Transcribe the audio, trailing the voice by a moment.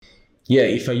Yeah,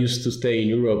 if I used to stay in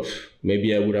Europe,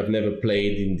 maybe I would have never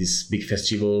played in this big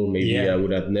festival. Maybe I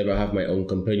would have never have my own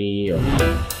company.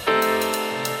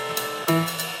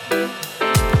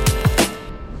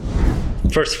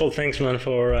 First of all, thanks, man,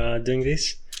 for doing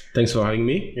this. Thanks for having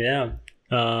me. Yeah,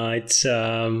 it's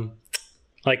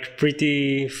like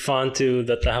pretty fun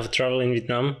that I have traveled in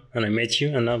Vietnam and I met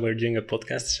you, and now we're doing a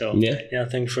podcast. So yeah,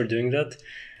 thanks for doing that.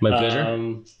 My pleasure.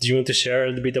 Do you want to share a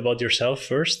little bit about yourself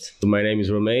first? So my name is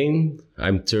Romain.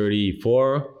 I'm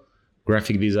 34,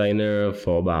 graphic designer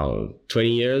for about 20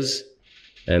 years.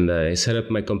 And I set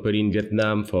up my company in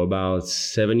Vietnam for about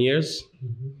 7 years.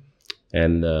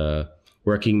 And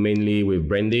working mainly with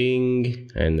branding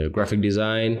and graphic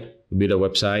design, build a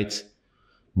website,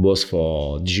 both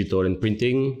for digital and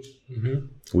printing,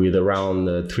 with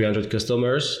around 300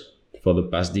 customers for the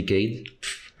past decade.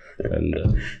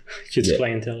 And huge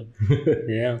clientele.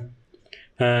 Yeah.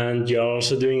 And you're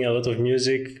also doing a lot of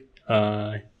music.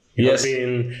 You have been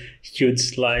in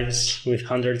huge lives with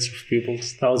hundreds of people,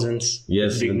 thousands.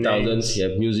 Yes, and thousands. Yeah,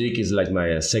 music is like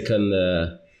my second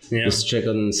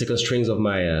strings of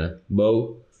my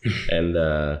bow. And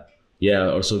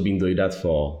also been doing that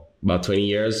for about 20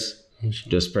 years,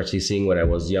 just practicing when I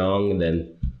was young, and then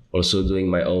also doing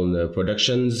my own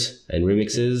productions and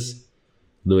remixes.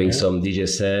 Doing some DJ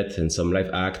set and some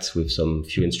live acts with some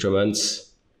few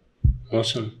instruments.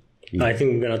 Awesome. I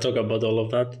think we're going to talk about all of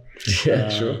that. Yeah,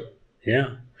 sure.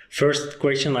 Yeah. First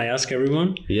question I ask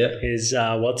everyone is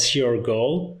what's your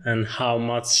goal and how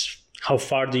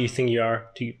far do you think you are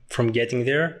from getting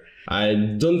there? I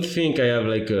don't think I have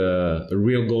like a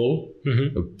real goal,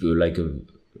 like a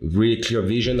really clear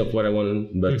vision of what I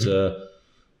want. But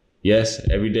yes,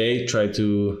 every day try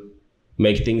to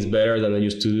make things better than I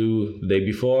used to do the day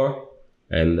before,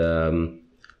 and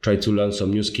try to learn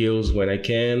some new skills when I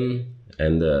can,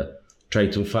 and try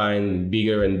to find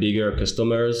bigger and bigger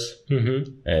customers,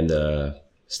 and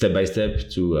step by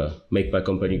step to make my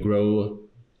company grow.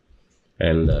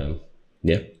 And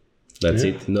that's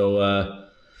it.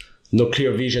 No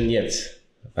clear vision yet.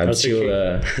 I'm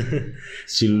still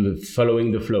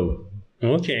following the flow.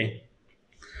 Okay.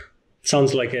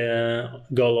 Sounds like a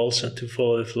goal also to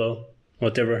follow the flow.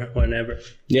 Whatever, whenever,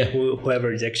 whoever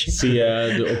rejects you. See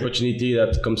the opportunity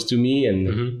that comes to me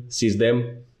and seize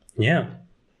them. Yeah.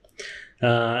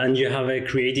 And you have a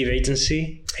creative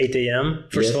agency,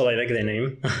 8am. First of all, I like the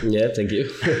name. Yeah, thank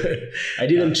you. I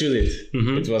didn't choose it.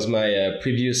 It was my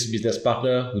previous business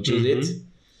partner who chose it.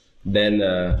 Then,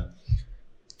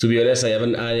 to be honest, I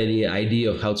haven't had any idea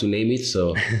of how to name it,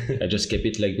 so I just kept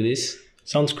it like this.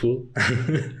 Sounds cool.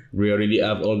 We already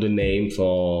have all the name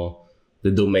for the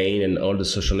domain and all the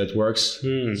social networks.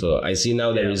 So I see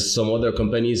now there is some other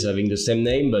companies having the same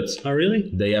name, but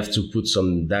they have to put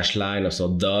some dash line or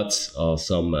some dots or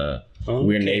some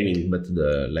weird naming, but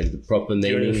the proper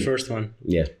naming. You're the first one.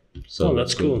 Yeah. So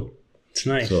that's cool. It's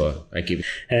nice. So I keep it.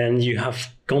 And you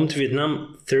have come to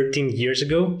Vietnam 13 years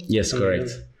ago? Yes, correct.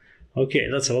 Okay,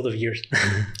 that's a lot of years.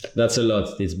 That's a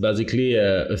lot. It's basically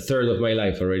a third of my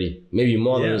life already. Maybe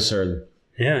more than a third.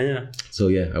 Yeah. So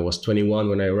I was 21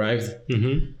 when I arrived.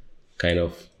 Kind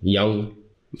of young.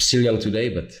 I'm still young today,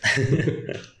 but...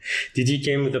 Did you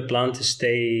came with a plan to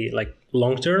stay like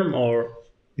long term, or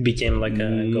it became like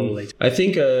a goal later? I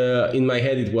think in my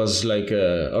head it was like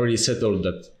already settled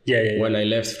that when I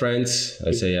left France,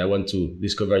 I say I want to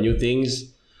discover new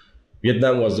things.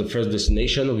 Vietnam was the first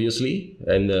destination, obviously,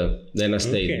 and then I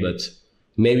stayed. But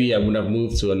maybe I would have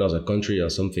moved to another country or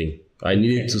something. I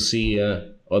needed to see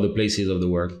other places of the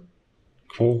world.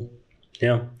 Cool.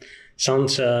 Yeah.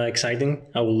 Sounds exciting.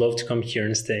 I would love to come here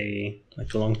and stay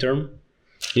like long term.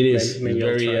 It is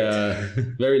very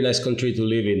very nice country to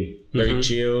live in. Very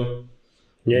chill.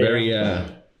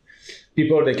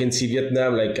 People, they can see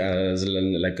Vietnam like as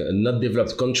like a not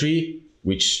developed country,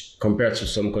 which compared to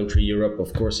some country Europe,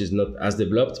 of course, is not as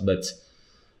developed, but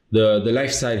the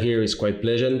lifestyle here is quite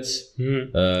pleasant.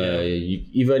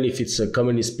 Even if it's a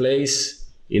communist place,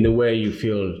 in a way you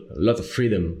feel a lot of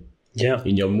freedom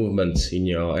in your movements, in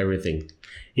your everything.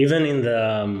 Even in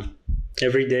the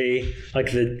everyday,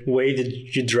 like the way that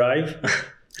you drive,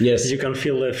 you can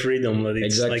feel the freedom, that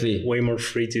it's like way more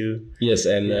free to... Yes,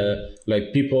 and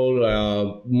like people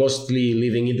are mostly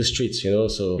living in the streets,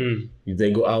 so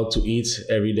they go out to eat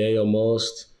every day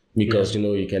almost, because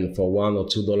you can, for $1 or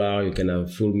 $2 you can have a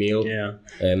full meal.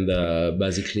 And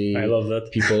basically I love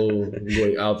that. People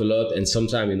going out a lot, and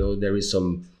sometimes there is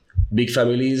some big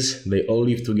families, they all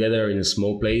live together in a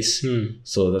small place,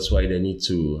 so that's why they need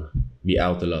to be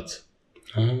out a lot.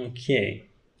 Okay.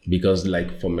 Because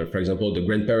like for example, the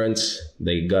grandparents,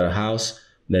 they got a house,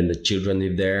 then the children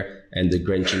live there, and the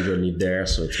grandchildren live there.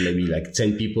 So it's maybe like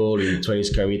 10 people in 20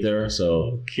 square meters.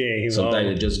 So sometimes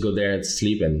I just go there and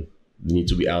sleep and need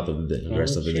to be out of the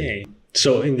rest of the day.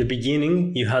 So in the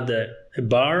beginning, you had a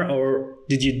bar, or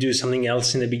did you do something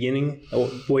else in the beginning, or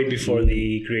way before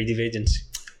the creative agency?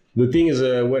 The thing is,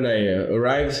 when I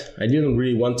arrived, I didn't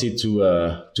really want it to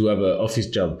have an office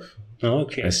job.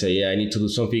 I say, I need to do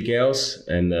something else,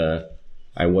 and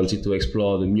I wanted to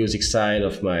explore the music side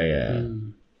of my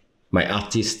my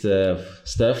artist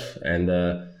stuff, and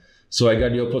so I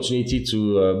got the opportunity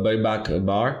to buy back a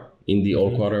bar in the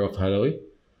old quarter of Hanoi,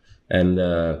 and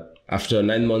after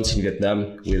 9 months in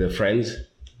Vietnam with a friend,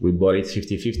 we bought it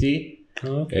 50-50,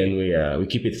 and we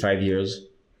keep it 5 years.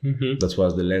 That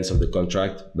was the length of the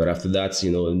contract. But after that,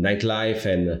 nightlife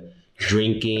and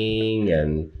drinking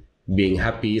and being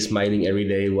happy, smiling every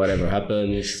day, whatever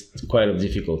happens, it's quite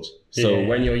difficult. So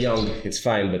when you're young, it's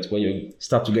fine. But when you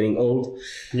start to getting old,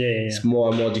 it's more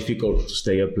and more difficult to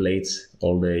stay up late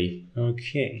all day.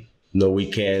 No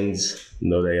weekends,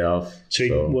 no day off.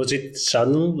 So was it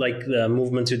sudden, like the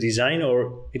movement to design,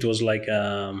 or it was like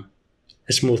a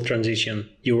smooth transition?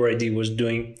 You were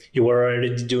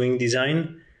already doing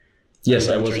design? Yes,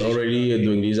 I was already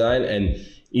doing design, and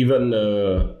even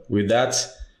with that,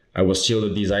 I was still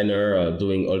a designer,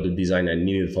 doing all the design I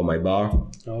needed for my bar.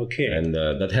 And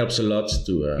that helps a lot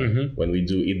to when we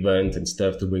do events and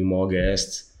stuff, to bring more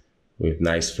guests with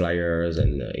nice flyers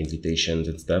and invitations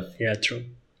and stuff. Yeah, true.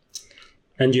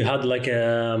 And you had like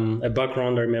a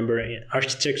background, I remember, in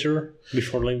architecture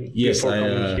before coming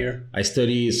here? I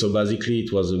studied, so basically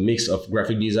it was a mix of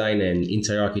graphic design and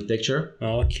interior architecture.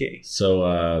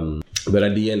 So, but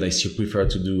at the end, I still prefer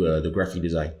to do the graphic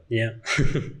design. Yeah.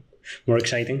 More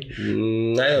exciting? I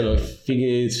don't know. I think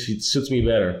it suits me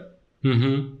better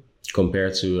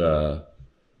compared to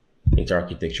interior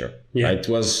architecture. It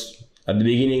was... At the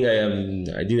beginning,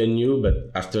 I didn't know,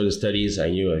 but after the studies, I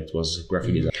knew it was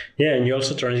graphic design. Yeah, and you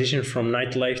also transitioned from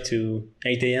nightlife to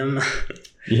 8 a.m.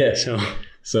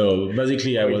 So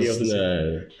basically, I was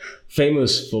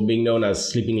famous for being known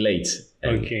as sleeping late.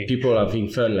 And people are having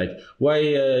fun, like, why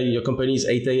your company is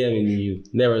 8 a.m. and you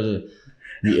never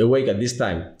be awake at this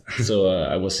time? So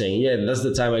I was saying, that's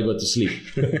the time I go to sleep.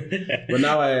 But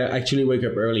now I actually wake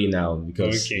up early now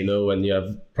because, when you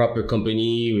have proper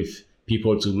company with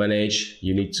people to manage,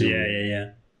 you need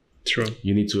to true.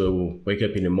 You need to wake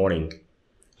up in the morning.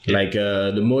 Like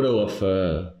the motto of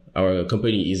our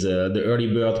company is the early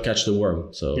bird catch the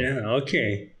worm. So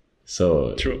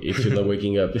so true. If you're not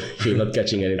waking up, you're not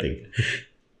catching anything.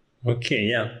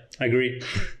 Agree.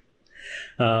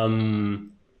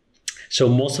 So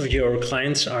most of your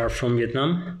clients are from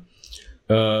Vietnam?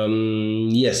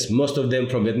 Yes, most of them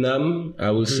from Vietnam.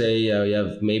 I would say we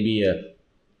have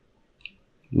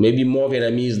maybe more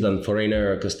Vietnamese than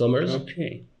foreigner customers.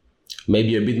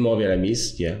 Maybe a bit more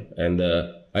Vietnamese, And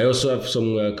I also have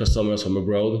some customers from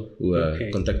abroad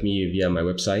who contact me via my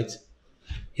website.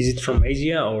 Is it from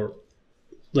Asia or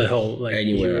the whole?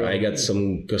 Anywhere. Europe? I got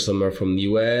some customer from the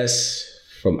US,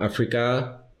 from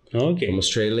Africa, from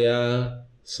Australia,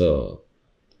 so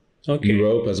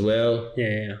Europe as well.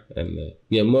 And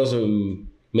most of them,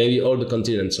 maybe all the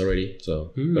continents already.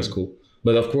 So that's cool.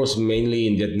 But of course, mainly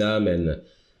in Vietnam and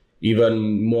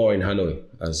even more in Hanoi,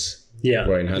 as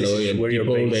we're in Hanoi, and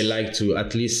people they like to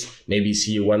at least maybe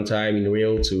see you one time in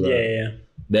real.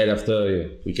 Then after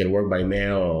we can work by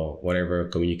mail or whatever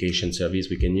communication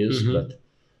service we can use. But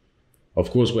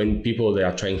of course, when people they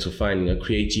are trying to find a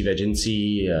creative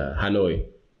agency, Hanoi,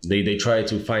 they try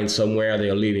to find somewhere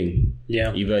they are living.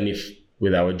 Even if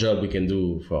with our job we can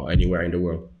do for anywhere in the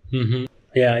world.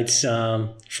 It's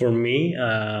for me.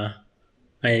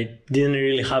 I didn't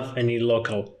really have any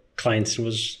local clients. It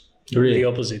was the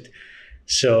opposite.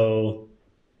 So,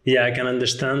 I can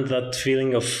understand that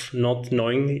feeling of not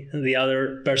knowing the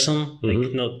other person.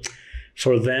 Like, not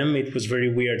for them, it was very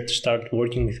weird to start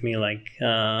working with me, like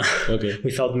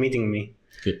without meeting me.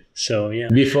 So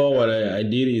Before, what I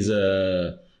did is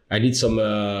I did some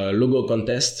logo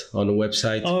contest on a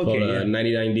website called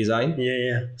 99 Design.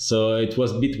 So it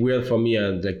was a bit weird for me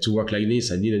like to work like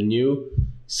this. I didn't know.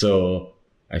 So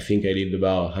I think I did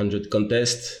about 100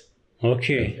 contests.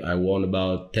 I won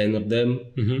about 10 of them.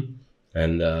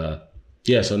 And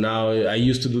so now I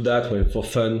used to do that for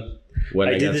fun when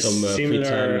I got some free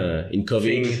time in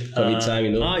COVID time,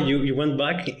 you went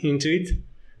back into it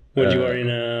when you were in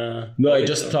a... No, I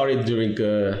just started during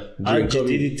COVID. You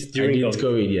did it during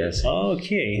COVID, yes.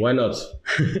 Why not?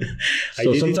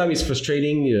 So sometimes it's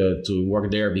frustrating to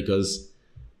work there because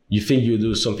you think you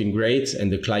do something great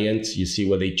and the client, you see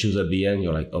what they choose at the end.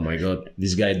 You're like, oh my God,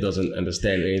 this guy doesn't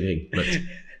understand anything. But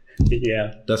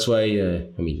Yeah. That's why,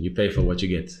 I mean, you pay for what you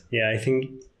get. Yeah, I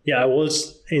think, I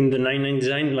was in the 99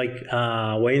 design, like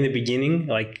way in the beginning,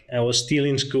 like I was still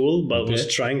in school, but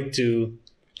was trying to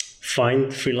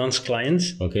find freelance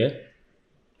clients. Okay.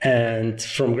 And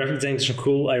from graphic design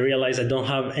school, I realized I don't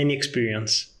have any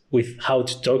experience with how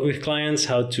to talk with clients,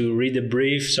 how to read a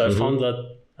brief. So I found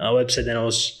that website, and I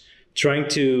was trying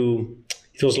to,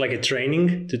 it was like a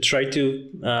training to try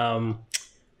to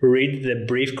read the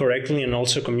brief correctly and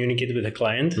also communicate with the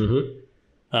client.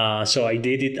 So I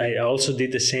did it. I also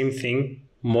did the same thing,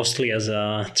 mostly as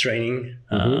a training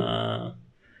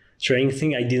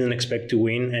thing. I didn't expect to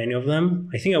win any of them.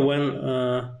 I think I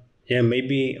won,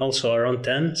 maybe also around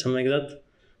 10, something like that.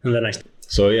 And then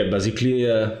So yeah,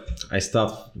 basically I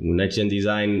start 9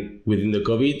 design within the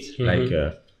COVID. Like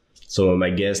some of my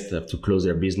guests have to close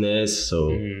their business, so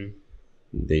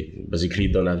they basically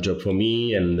don't have job for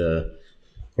me, and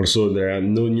also there are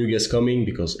no new guests coming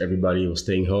because everybody was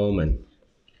staying home, and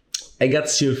I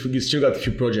still got a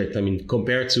few projects. I mean,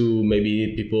 compared to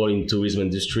maybe people in tourism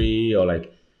industry or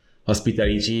like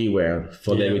hospitality, where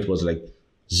for them it was like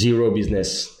zero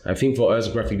business. I think for us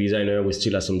graphic designer, we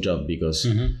still have some job because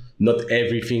not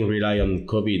everything rely on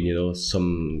COVID, you know,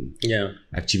 some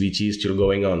activities still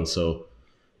going on. So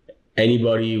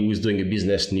anybody who's doing a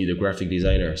business need a graphic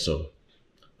designer. So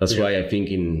that's why I think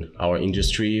in our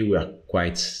industry, we are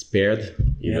quite spared,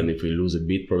 even if we lose a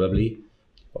bit probably.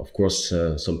 Of course,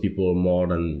 some people more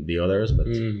than the others, but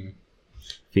I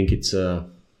think it's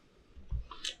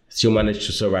still managed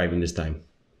to survive in this time.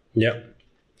 Yeah.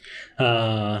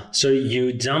 So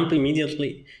you jump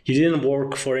immediately. You didn't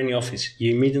work for any office.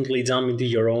 You immediately jump into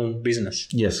your own business.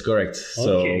 Yes, correct.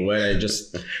 So when I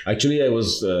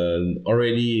was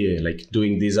already like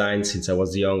doing design since I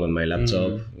was young on my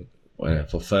laptop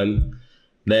for fun.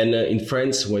 Then in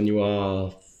France, when you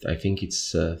are, I think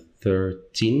it's 12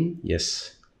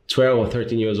 or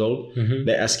 13 years old,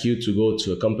 they ask you to go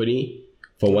to a company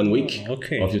for 1 week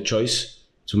of your choice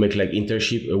to make like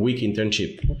a week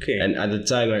internship. And at the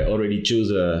time, I already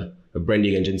chose a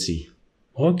branding agency.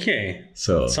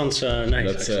 So sounds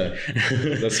nice.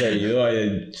 That's why, you know,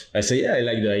 I say, I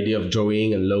like the idea of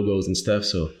drawing and logos and stuff.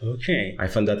 So I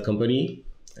found that company,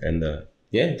 and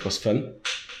it was fun.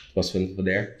 It was fun for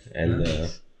there. And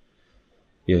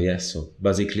so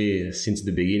basically, since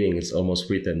the beginning, it's almost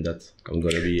written that I'm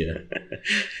going to be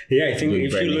I think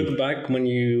if branding. You look back when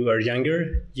you are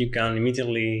younger, you can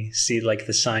immediately see like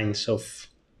the signs of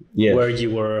where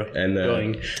you were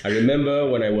going. I remember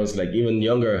when I was like even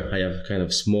younger, I have kind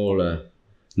of small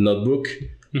notebook,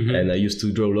 and I used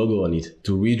to draw logo on it,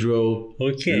 to redraw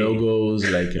logos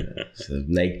like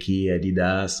Nike,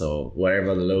 Adidas, or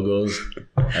whatever the logos.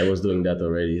 I was doing that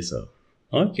already. So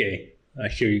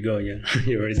here you go. Yeah,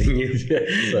 you already knew.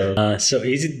 So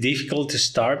is it difficult to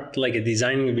start like a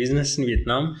designing business in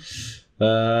Vietnam?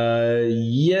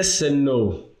 Yes and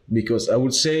no, because I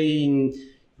would say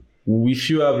if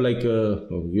you have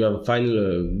find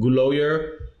a good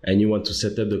lawyer and you want to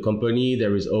set up the company,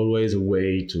 there is always a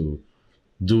way to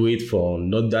do it for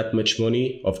not that much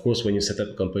money. Of course, when you set up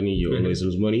a company, you always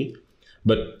lose money.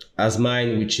 But as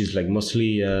mine, which is like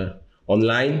mostly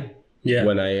online,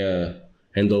 when I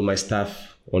handle my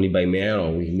staff only by mail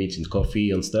or we meet in coffee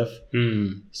and stuff.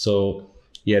 So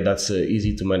that's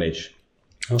easy to manage.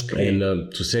 And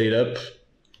to set it up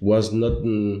was not,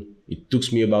 it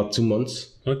took me about 2 months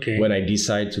when I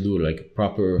decided to do like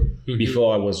proper,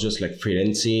 before I was just like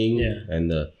freelancing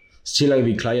and still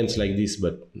having clients like this,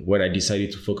 but when I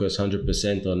decided to focus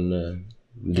 100% on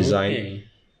design.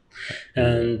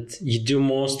 And you do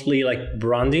mostly like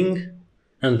branding,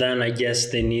 and then I guess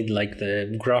they need like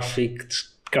the graphics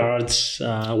cards,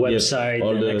 website,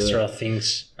 and extra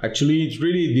things. Actually, it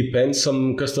really depends.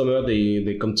 Some customer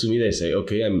they come to me, they say,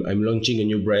 okay, I'm launching a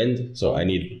new brand, so I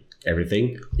need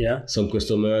everything. Some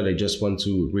customer they just want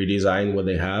to redesign what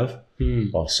they have,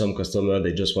 or some customer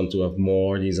they just want to have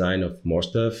more design of more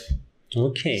stuff.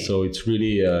 So it's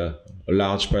really a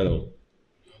large panel.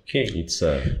 It's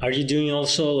are you doing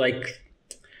also like,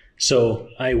 so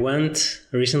I went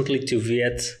recently to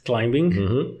Viet climbing,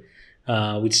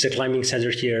 which is a climbing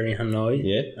center here in Hanoi,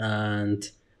 and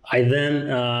I then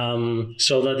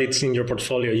saw that it's in your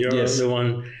portfolio. You're the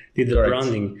one did the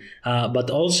branding, but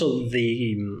also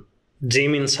the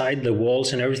gym inside, the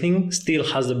walls and everything still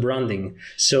has the branding.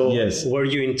 So were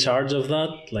you in charge of that?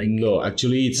 Like no,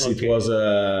 actually it was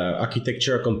a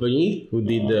architecture company who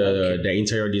did the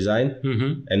interior design,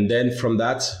 and then from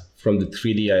the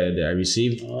 3D I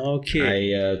received,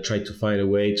 I tried to find a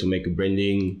way to make a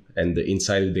branding and the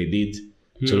inside they did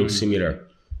to look similar.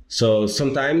 So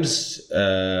sometimes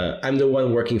I'm the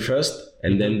one working first,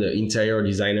 and then the interior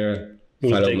designer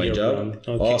follow my job,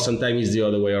 or sometimes it's the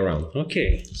other way around.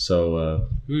 Okay. So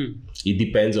it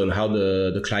depends on how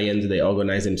the client, they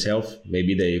organize themselves.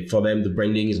 Maybe for them the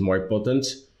branding is more important,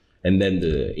 and then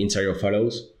the interior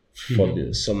follows.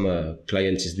 For some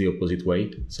clients is the opposite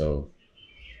way. So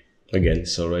again,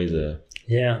 it's always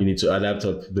you need to adapt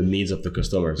to the needs of the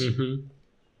customers.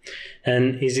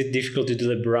 And is it difficult to do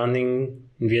the branding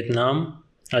in Vietnam?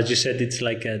 As you said, it's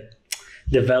like a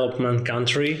development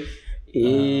country.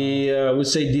 Yeah, I would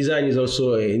say design is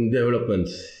also in development.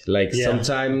 Like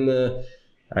sometimes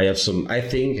I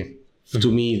think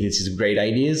to me this is great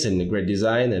ideas and great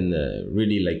design and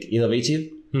really like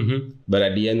innovative. But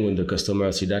at the end, when the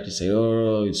customer see that, you say,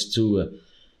 "Oh, it's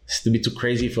a bit too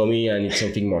crazy for me. I need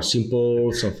something more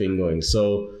simple, something going."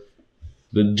 So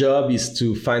the job is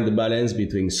to find the balance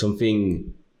between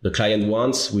something the client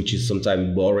wants, which is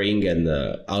sometimes boring and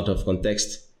out of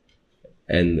context,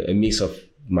 and a mix of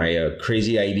my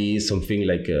crazy ideas, something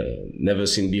like never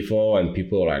seen before, and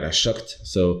people are like shocked.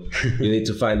 So you need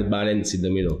to find the balance in the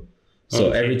middle.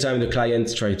 So every time the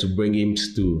client try to bring him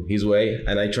to his way,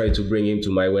 and I try to bring him to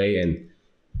my way, and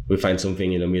we find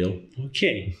something in the middle.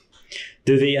 Okay.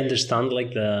 Do they understand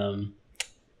like the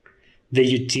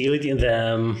utility,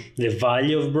 the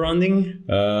value of branding?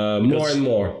 More and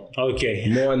more. Okay.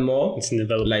 More and more. It's in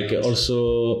development. Like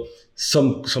also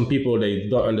some people, they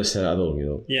don't understand at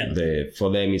all. Yeah. For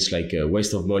them it's like a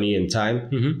waste of money and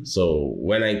time. So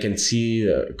when I can see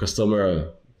a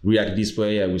customer react this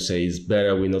way, I would say it's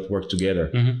better we not work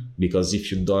together, because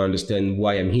if you don't understand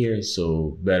why I'm here,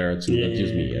 so better to not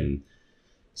use me. And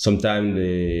sometimes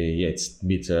it's a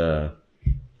bit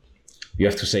you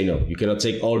have to say no. You cannot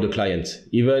take all the clients,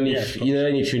 even if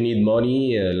you need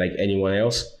money like anyone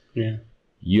else.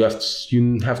 You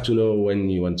have to know when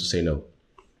you want to say no.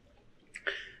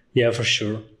 Yeah, for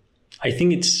sure. I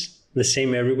think it's the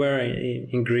same everywhere.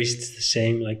 In Greece it's the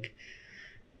same. Like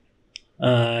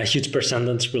a huge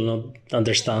percentage will not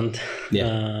understand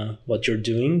what you're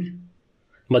doing.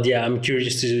 But yeah, I'm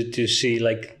curious to see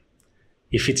like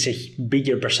if it's a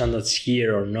bigger percentage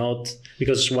here or not.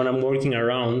 Because when I'm working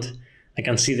around, I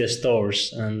can see the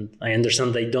stores and I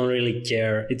understand they don't really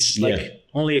care. It's like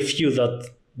only a few that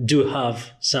do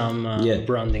have some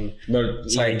branding, but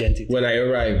some like identity. When I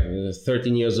arrived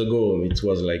 13 years ago, it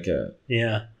was like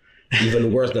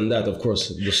even worse than that, of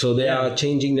course. So they are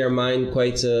changing their mind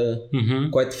quite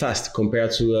fast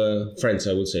compared to France,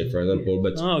 I would say, for example.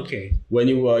 But when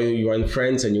you are in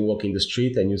France and you walk in the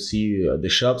street and you see the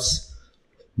shops,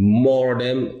 more of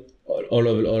them, all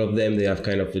of them, they have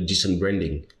kind of a decent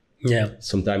branding. Yeah.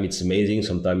 Sometimes it's amazing,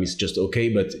 sometimes it's just okay,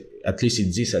 but at least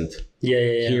it's decent.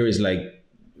 Here is like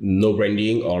no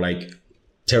branding or like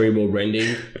terrible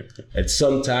branding. At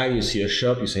some time you see a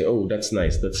shop, you say, "Oh, that's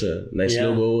nice. That's a nice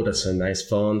logo. That's a nice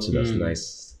font. That's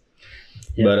nice."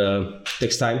 But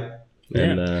takes time.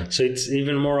 And, so it's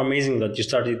even more amazing that you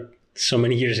started so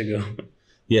many years ago.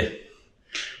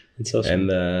 It's awesome.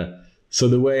 And so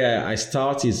the way I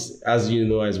start is, as you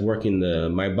know, I work in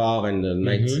my bar and the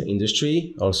night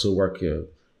industry. Also work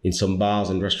in some bars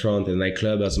and restaurants and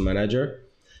nightclub as a manager.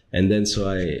 And then so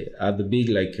I had the big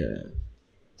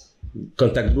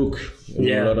contact book with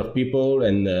a lot of people,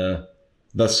 and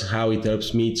that's how it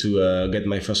helps me to get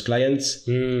my first clients.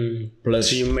 Plus,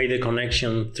 so you made a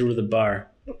connection through the bar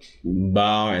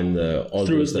and all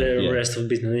through stuff, the rest of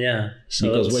business. So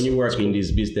because when you work in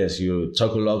this business, you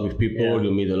talk a lot with people,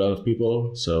 you meet a lot of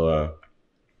people. So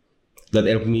that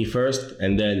helped me first,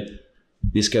 and then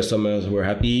these customers were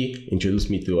happy, introduced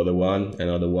me to another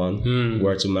one,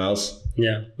 word to mouth.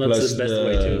 Yeah, that's the best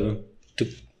way to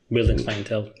build a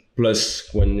clientele. Plus,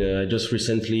 when just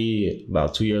recently,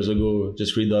 about 2 years ago,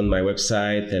 just redone my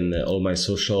website and all my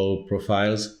social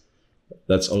profiles,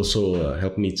 that's also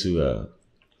helped me to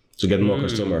get more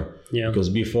customer. Because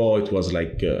before it was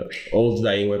like old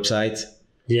dying website,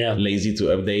 lazy to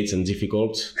update and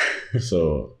difficult.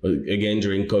 So again,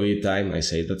 during COVID time, I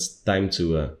say that's time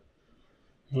to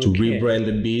rebrand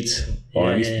a bit,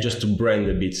 or at least just to brand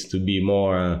a bit, to be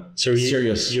more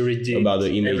serious about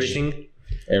the image.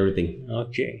 Everything.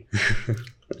 Okay.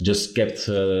 Just kept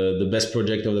the best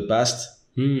project of the past.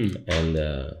 And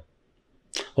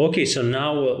okay, so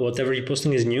now whatever you're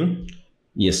posting is new?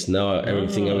 Yes, now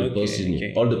everything I will post is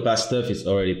new. All the past stuff is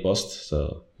already posted.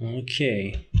 So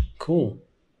okay, cool.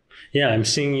 Yeah, I'm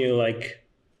seeing you like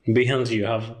Behance, you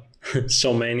have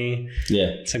so many.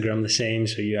 Instagram the same,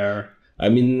 so you are. I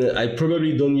mean, I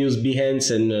probably don't use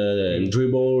Behance and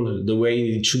Dribble the way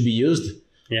it should be used.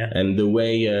 And the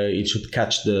way it should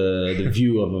catch the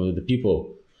view of the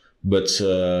people. But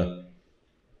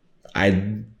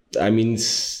I mean,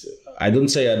 I don't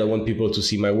say I don't want people to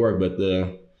see my work, but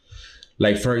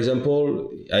like for example,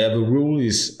 I have a rule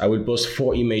is I will post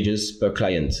 4 images per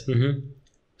client.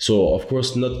 So of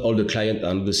course, not all the clients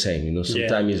are the same. You know,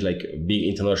 sometimes it's like a big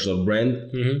international brand,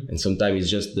 and sometimes it's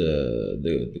just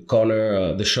the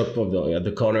corner, the shop of at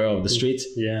the corner of the street.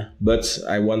 Yeah. But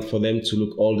I want for them to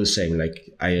look all the same. Like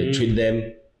I treat them,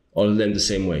 all of them the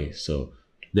same way. So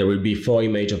there will be 4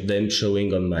 images of them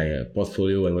showing on my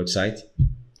portfolio and website.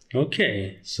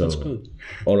 Okay, so that's good.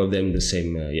 All of them the same,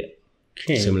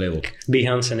 same level.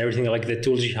 Behance and everything, like the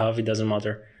tools you have, it doesn't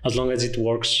matter as long as it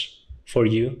works for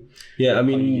you. Yeah, I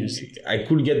mean, I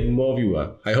could get more viewer.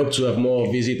 I hope to have more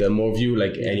visit and more view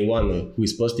like anyone who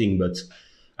is posting, but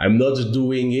I'm not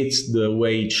doing it the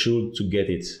way it should to get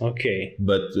it. Okay.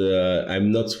 But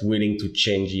I'm not willing to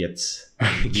change yet.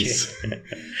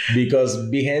 Because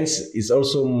Behance is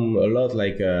also a lot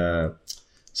like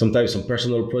sometimes some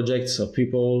personal projects of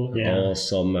people or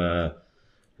some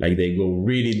like they go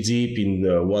really deep in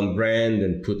one brand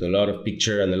and put a lot of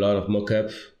picture and a lot of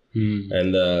mock-up.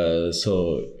 And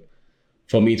so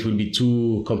for me, it will be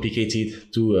too complicated,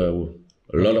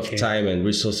 a lot of time and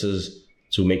resources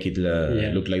to make it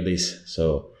look like this.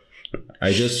 So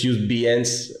I just use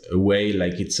Behance a way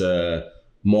like it's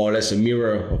more or less a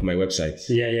mirror of my website.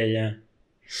 Yeah.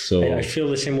 So I feel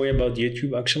the same way about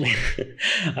YouTube, actually.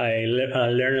 I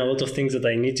learn a lot of things that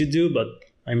I need to do, but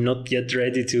I'm not yet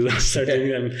ready to start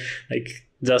doing them, like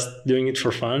just doing it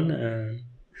for fun.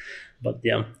 But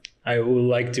yeah, I would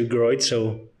like to grow it.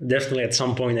 So definitely at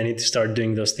some point I need to start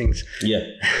doing those things. Yeah,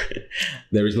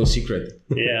 there is no secret.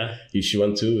 Yeah. If you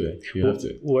want to, you have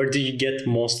to. Where do you get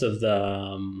most of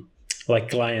the like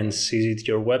clients? Is it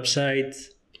your website?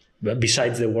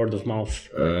 Besides the word of mouth?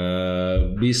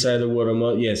 Beside the word of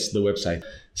mouth, yes, the website.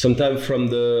 Sometimes from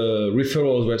the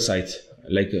referrals website.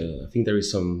 Like I think there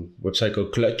is some website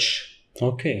called Clutch.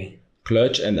 Okay.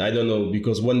 Clutch, and I don't know,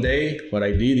 because one day what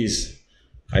I did is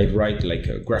I write like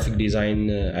a graphic design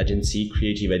agency,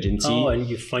 creative agency. Oh, and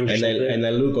you find and I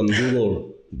look on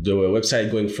Google the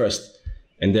website going first,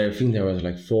 and there I think there was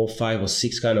like 4, 5, or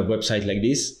 6 kind of websites like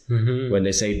this when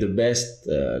they say the best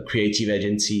creative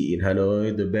agency in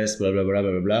Hanoi, the best blah blah blah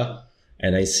blah blah blah,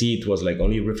 and I see it was like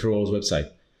only referrals website.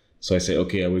 So I say,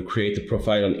 okay, I will create a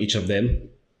profile on each of them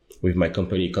with my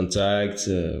company contact,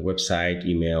 website,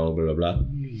 email, blah blah blah.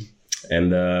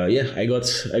 And I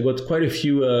got quite a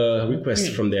few requests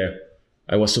from there.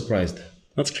 I was surprised.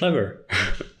 That's clever.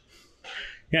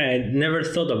 Yeah, I never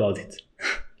thought about it.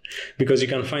 Because you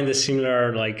can find a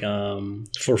similar like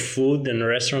for food and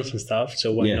restaurants and stuff.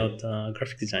 So why not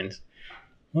graphic designs?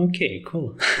 Okay,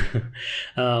 cool.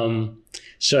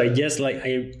 So I guess like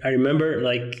I remember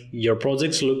like your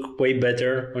projects look way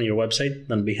better on your website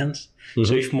than Behance.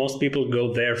 So if most people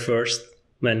go there first,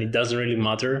 then it doesn't really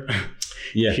matter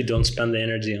if you don't spend the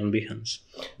energy on Behance.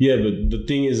 Yeah, but the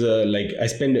thing is like I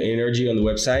spend the energy on the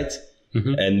website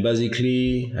and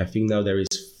basically I think now there is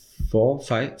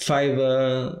 5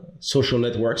 social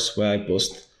networks where I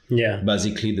post. Yeah.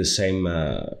 Basically the same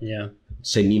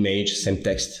same image, same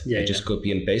text. I just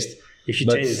copy and paste. If you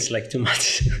change, it's like too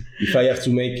much. If I have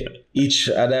to make each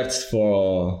adapt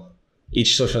for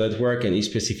each social network and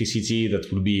each specificity,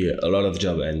 that would be a lot of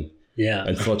job. And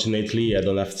unfortunately, I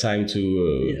don't have time to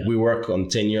rework on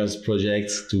 10 years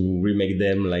projects to remake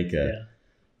them. Like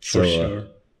for sure.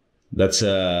 That's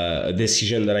a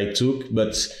decision that I took.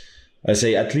 But I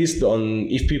say at least on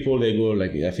if people they go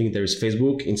like I think there is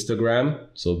Facebook, Instagram,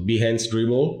 so Behance,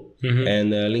 Dribble,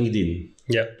 and LinkedIn.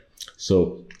 Yeah.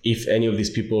 So if any of these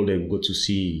people they go to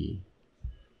see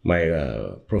my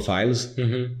profiles,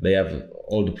 they have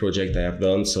all the project I have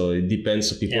done. So it depends.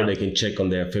 So people they can check on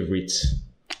their favorites.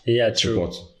 Yeah,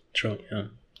 true. True. Yeah.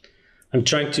 I'm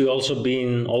trying to also be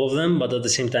in all of them, but at the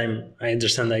same time, I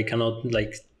understand I cannot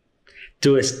like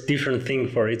do a different thing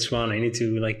for each one. I need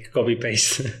to like copy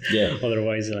paste. Yeah.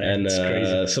 Otherwise, like, it's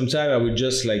crazy. Sometimes I would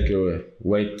just like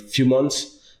wait a few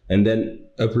months and then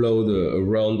upload a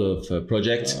round of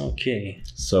projects. Okay.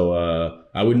 So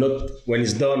I will not, when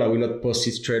it's done, I will not post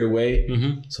it straight away.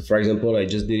 So for example, I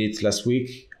just did it last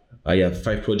week. I have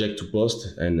 5 projects to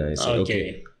post, and I said,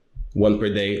 okay, 1 per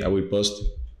day I will post.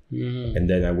 And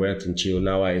then I wait until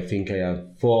now. I think I have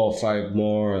 4 or 5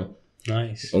 more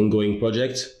ongoing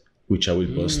projects, which I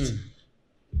will post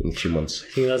in a few months.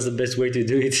 I think that's the best way to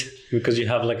do it, because you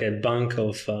have like a bank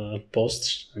of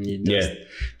posts, and you just,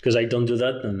 because I don't do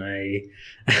that, and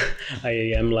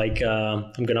I am like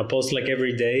I'm gonna post like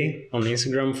every day on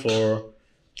Instagram for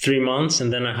 3 months,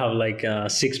 and then I have like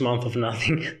 6 months of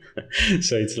nothing.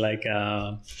 So it's like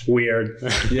weird.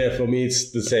 Yeah, for me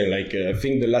it's the same. Like I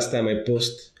think the last time I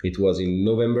post it was in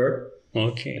November,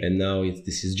 Okay. And now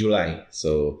this is July,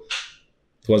 so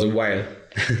it was a while.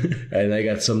 And I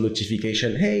got some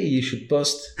notification, hey, you should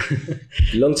post.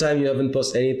 Long time you haven't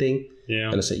posted anything. Yeah.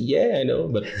 And I said, yeah, I know,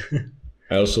 but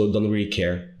I also don't really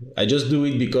care. I just do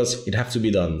it because it has to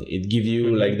be done. It gives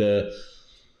you like the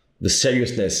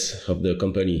seriousness of the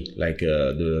company, like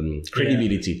the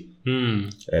credibility.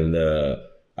 And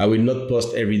I will not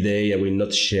post every day. I will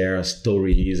not share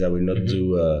stories. I will not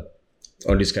do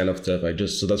all this kind of stuff.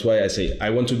 So that's why I say I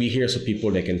want to be here so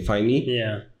people they can find me.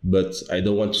 Yeah. But I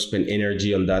don't want to spend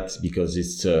energy on that because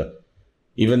it's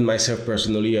even myself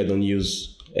personally, I don't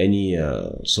use any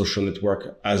social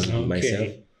network as myself,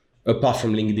 apart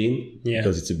from LinkedIn,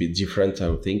 because it's a bit different, I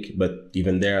would think. But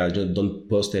even there, I just don't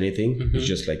post anything. It's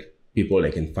just like people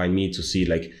that can find me to see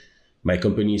like my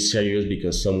company is serious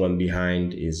because someone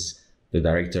behind is the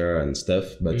director and stuff.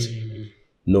 But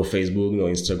no Facebook, no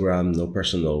Instagram, no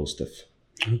personal stuff.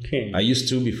 Okay. I used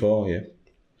to before, yeah.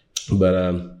 But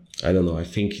I don't know. I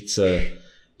think it's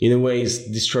in a way it's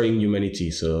destroying humanity.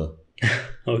 So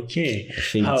okay. I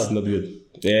think it's not good.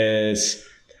 Yes,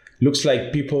 looks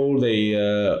like people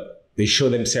they show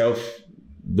themselves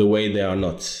the way they are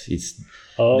not.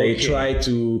 They try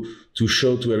to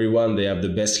show to everyone they have the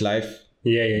best life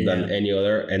than any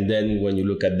other, and then when you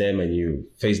look at them and you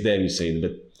face them, you say,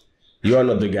 but you are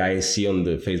not the guy I see on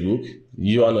the Facebook.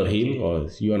 You are not him or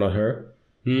you are not her.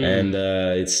 And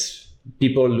it's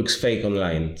people looks fake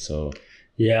online. So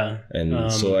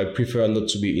so I prefer not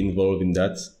to be involved in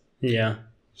that. Yeah.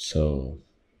 So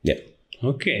yeah.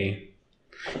 Okay.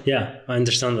 Yeah, I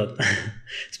understand that.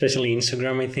 Especially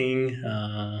Instagram, I think.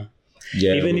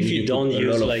 Even if you don't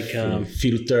use like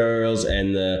filters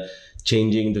and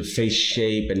changing the face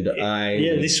shape and the eye.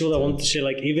 Yeah, this is what I want to say.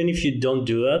 Like, even if you don't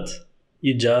do that,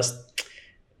 you just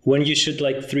when you shoot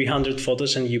like 300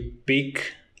 photos and you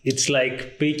pick, it's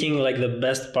like picking like the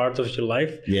best part of your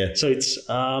life. Yeah. So it's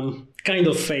kind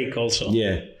of fake also.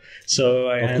 Yeah. So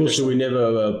of course you will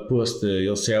never post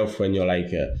yourself when you're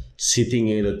like sitting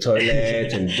in the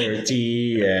toilet and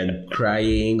dirty and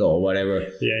crying or whatever.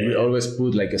 We always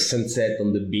put like a sunset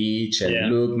on the beach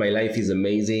and look, my life is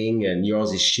amazing and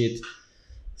yours is shit.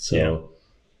 So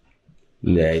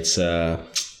it's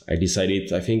I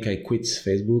decided, I think I quit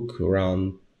Facebook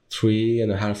around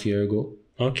 3.5 years ago.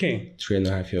 Okay.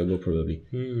 3.5 years ago probably.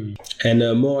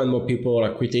 And more and more people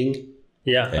are quitting.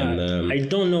 Yeah, and I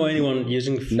don't know anyone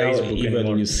using Facebook now. Even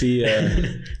anymore.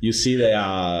 you see they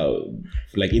are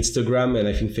like Instagram and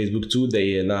I think Facebook too.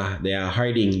 They are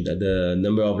hiding the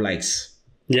number of likes.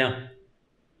 Yeah.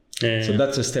 So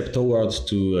that's a step towards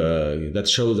to that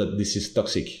shows that this is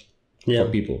toxic for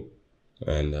people.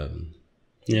 And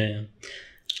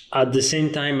at the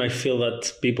same time, I feel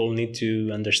that people need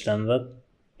to understand that,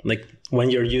 like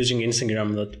when you're using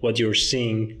Instagram, that what you're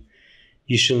seeing,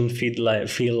 you shouldn't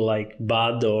feel like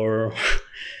bad, or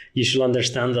you should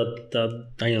understand that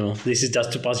I don't know, this is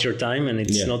just to pass your time and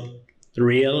it's not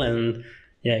real, and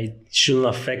it shouldn't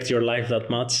affect your life that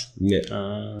much.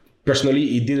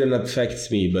 Personally, it didn't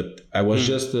affect me, but I was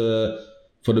just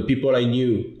for the people I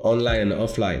knew online and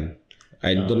offline.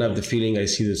 I don't have the feeling I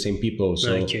see the same people,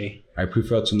 so I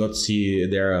prefer to not see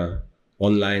their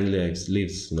online lives,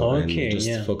 and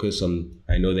just focus on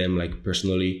I know them like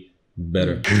personally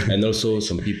better. And also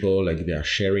some people like they are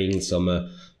sharing some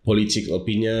political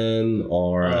opinion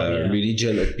or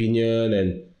religion opinion,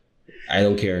 and I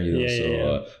don't care,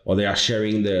 or they are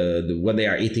sharing the what they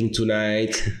are eating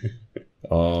tonight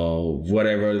or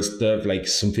whatever stuff, like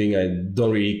something I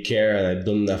don't really care and I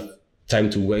don't have time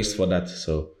to waste for that.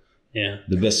 So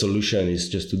the best solution is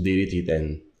just to delete it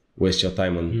and waste your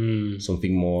time on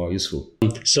something more useful.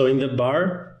 So in the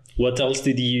bar, what else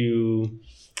did you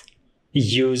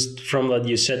use from that?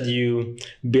 You said you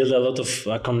build a lot of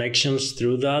connections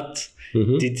through that.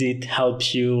 Did it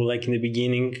help you like in the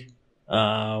beginning,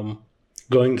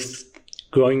 going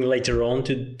later on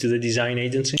to the design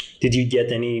agency? Did you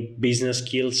get any business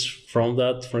skills from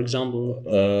that, for example?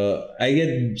 I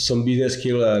get some business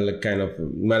skill, like kind of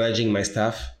managing my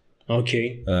staff.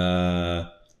 Okay.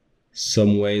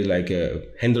 Some way like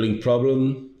handling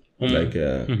problem, like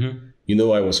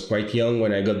I was quite young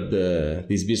when I got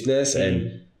this business,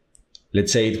 and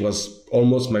let's say it was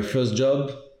almost my first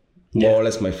job, more or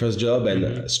less my first job,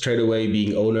 and straight away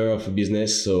being owner of a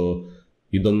business, so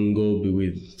you don't go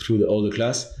through all the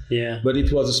class. But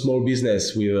it was a small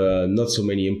business with not so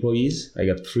many employees. I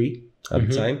got 3 at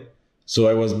the time, so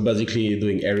I was basically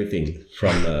doing everything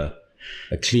from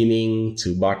cleaning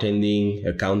to bartending,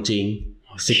 accounting,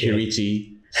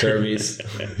 security, service.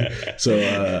 So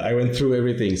I went through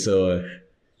everything, so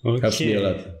it helps me a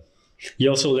lot. You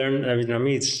also learned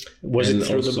Vietnamese. Was it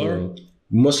through the bar?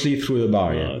 Mostly through the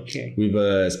bar, yeah. Okay. With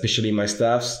especially my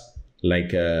staffs,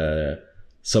 like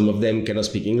some of them cannot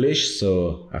speak English,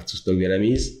 so I have to speak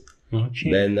Vietnamese.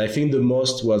 Okay. Then I think the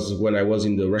most was when I was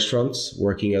in the restaurants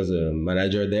working as a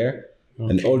manager there,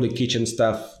 and all the kitchen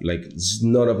staff, like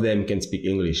none of them can speak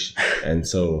English, and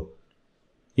so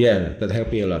yeah, that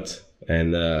helped me a lot.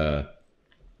 And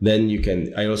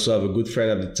then I also have a good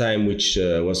friend at the time which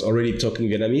was already talking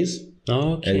Vietnamese,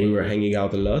 and we were hanging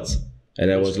out a lot. And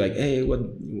I was like, hey,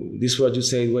 this word you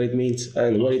said, what it means,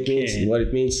 and what it means, and what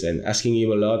it means, and asking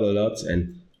him a lot,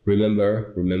 and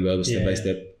remember step by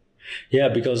step. Yeah,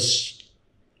 because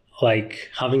like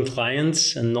having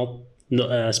clients and not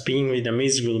speaking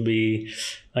Vietnamese will be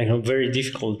like very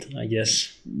difficult, I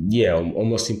guess. Yeah,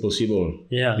 almost impossible.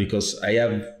 Yeah, because I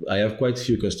have quite a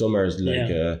few customers like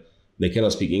they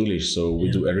cannot speak English, so we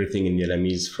do everything in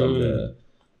Vietnamese from the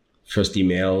first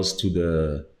emails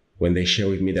to when they share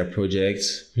with me their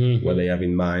projects, what they have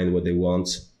in mind, what they want.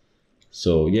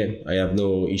 So yeah, I have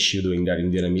no issue doing that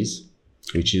in Vietnamese,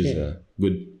 which is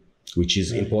good, which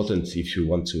is important if you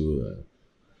want to.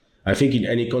 I think in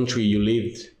any country you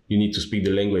lived, you need to speak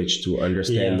the language to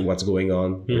understand what's going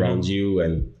on around you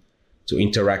and to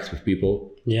interact with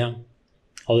people. Yeah.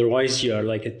 Otherwise, you are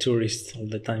like a tourist all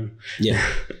the time. Yeah.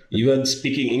 Even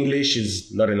speaking English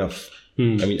is not enough.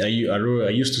 I mean, I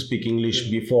used to speak English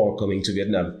before coming to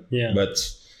Vietnam. Yeah. But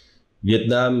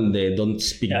Vietnam, they don't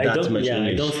speak that much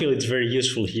English. I don't feel it's very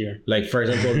useful here. Like, for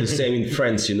example, the same in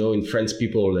France, in France,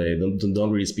 people, they don't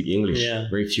really speak English. Yeah.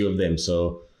 Very few of them.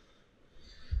 So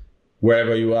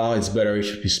wherever you are, it's better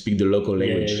if you speak the local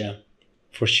language. Yeah,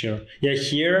 for sure. Yeah,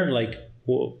 here, like,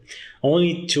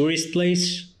 only tourist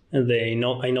place, and I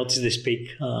noticed they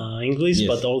speak English,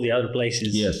 but all the other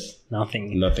places,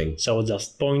 nothing. So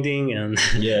just pointing and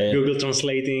Google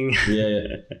translating.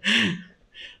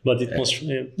 But it was,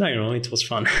 it was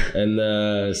fun.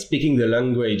 And speaking the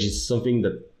language is something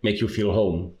that makes you feel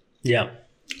home. Yeah.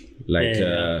 Like,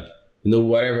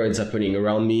 whatever is happening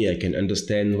around me, I can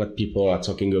understand what people are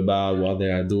talking about, what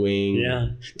they are doing. Yeah.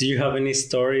 Do you have any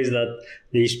stories that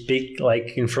they speak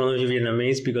like in front of you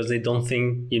Vietnamese because they don't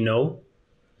think you know?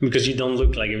 Because you don't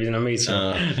look like a Vietnamese.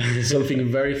 So.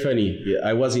 Something very funny.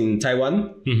 I was in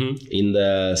Taiwan in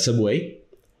the subway,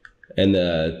 and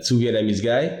two Vietnamese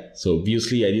guys. So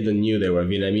obviously I didn't knew they were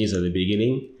Vietnamese at the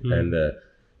beginning. And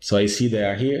so I see they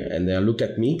are here and they look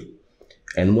at me.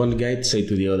 And one guy say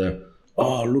to the other,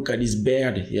 "Oh, look at this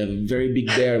beard. You have a very big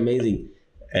beard, amazing."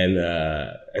 And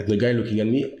the guy looking at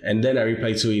me, and then I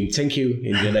replied to him, "Thank you,"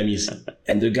 in Vietnamese.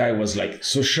 And the guy was like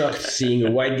so shocked seeing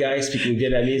a white guy speaking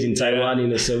Vietnamese in Taiwan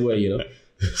in a subway,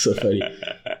 So funny.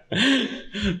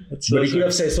 But he could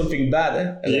have said something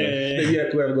bad. Maybe I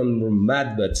could have gone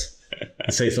mad, but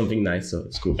say something nice, so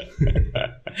it's cool.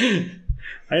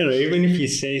 I don't know, even if you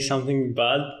say something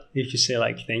bad, if you say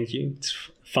like "thank you," it's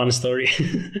fun story.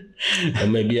 Or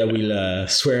maybe I will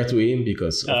swear to him,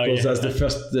 because of course that's the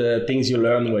first things you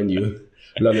learn when you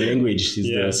learn a language is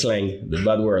the slang, the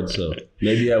bad word. So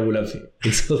maybe I will have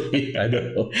insulted. I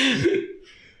don't know.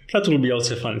 That will be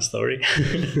also a fun story.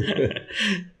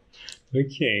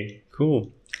 Okay, cool.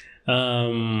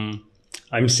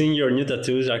 I'm seeing your new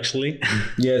tattoos actually.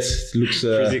 Yes, it looks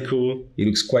pretty cool. It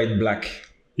looks quite black.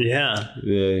 Yeah.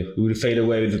 It will fade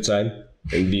away with the time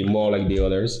and be more like the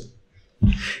others.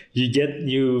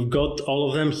 You've got all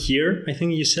of them here, I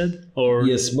think you said? Or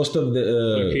yes, most of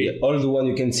the all the one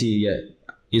you can see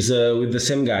is with the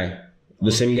same guy.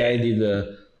 The same guy did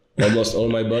almost all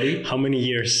my body. How many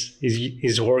years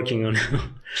is working on?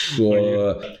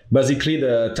 So basically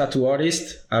the tattoo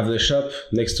artist have the shop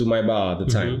next to my bar at the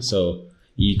time. So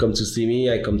he come to see me,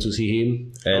 I come to see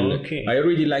him, and I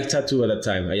really like tattoo at that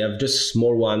time. I have just a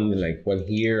small one, like one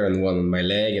here and one on my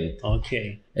leg,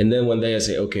 and then one day I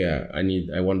say,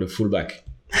 I want the full back.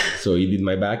 So he did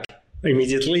my back.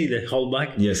 Immediately the whole back?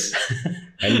 Yes.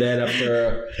 And then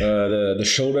after the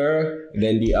shoulder,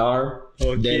 then the arm,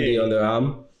 then the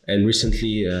underarm, and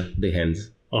recently the hand.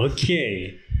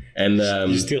 Okay. And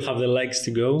you still have the legs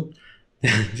to go?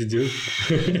 To do?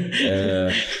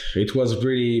 It was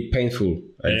really painful,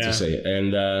 I have to say.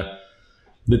 And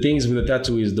the things with the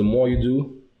tattoo is the more you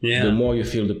do, the more you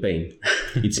feel the pain.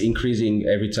 It's increasing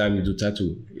every time you do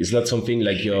tattoo. It's not something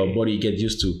like your body gets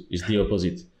used to. It's the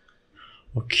opposite.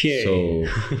 Okay. So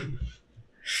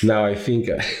now I think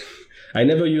I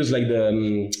never use like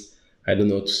the I don't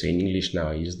know what to say in English now.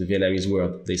 I use the Vietnamese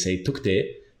word. They say thuốc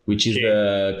tê, which is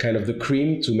the kind of the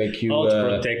cream to make you to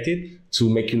protect it, to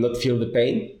make you not feel the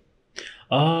pain.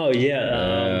 Oh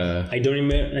yeah, I don't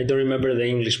remember. I don't remember the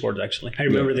English word actually. I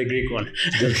remember the Greek one.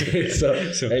 Okay, so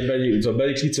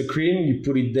basically it's a cream. You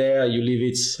put it there. You leave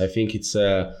it. I think it's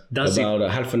about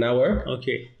half an hour.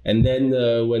 Okay. And then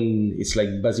when it's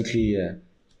like basically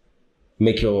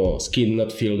make your skin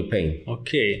not feel the pain.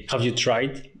 Okay. Have you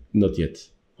tried? Not yet.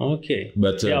 Okay.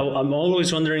 But yeah, I'm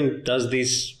always wondering, does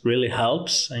this really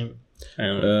helps?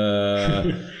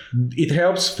 It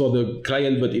helps for the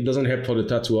client, but it doesn't help for the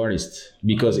tattoo artist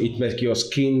because it makes your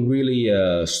skin really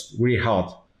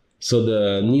hard. So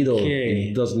the needle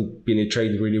it doesn't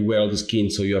penetrate really well the skin.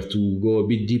 So you have to go a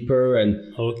bit deeper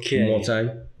and more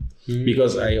time.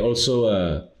 Because I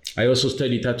also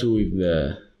studied tattoo with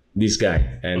this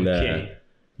guy, and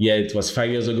yeah, it was 5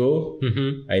 years ago.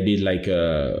 I did like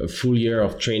a full year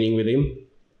of training with him.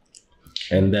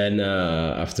 And then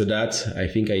after that, I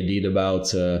think I did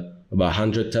about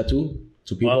 100 tattoo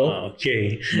to people. Wow,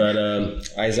 okay. But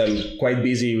as I'm quite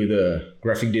busy with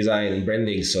graphic design and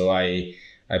branding, so I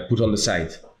put on the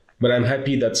side. But I'm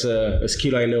happy that's a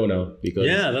skill I know now. Because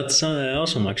that's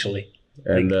awesome actually.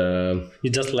 And you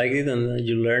just like it and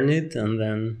you learn it and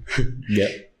then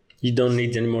you don't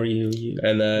need anymore.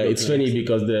 And it's funny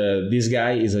because this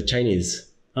guy is a Chinese.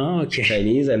 Oh, okay.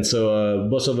 Chinese, and so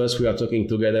both of us we are talking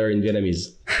together in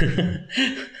Vietnamese.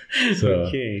 So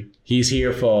he's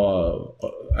here for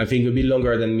I think a bit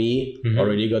longer than me.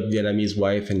 Already got Vietnamese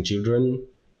wife and children,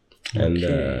 and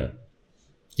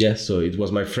so it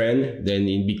was my friend. Then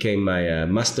it became my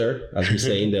master, as we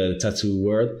say in the tattoo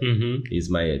world. He's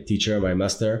my teacher, my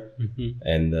master,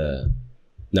 and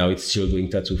now it's still doing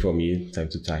tattoo for me time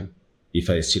to time. If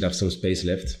I still have some space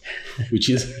left, which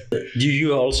is... Do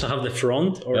you also have the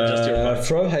front or just your back?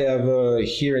 Front, I have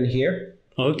here and here.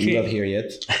 Okay. Not here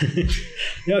yet.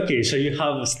 Okay, so you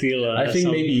have still... I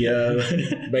think maybe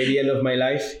by the end of my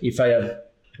life, if I have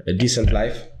a decent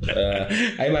life,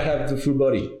 I might have the full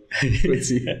body. Let's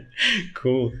see.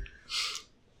 Cool.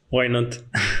 Why not?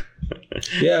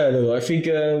 Yeah, no, I think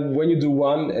when you do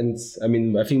one, and I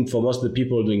mean, I think for most of the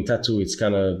people doing tattoo, it's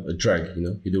kind of a drag, you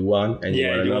know. You do one, and you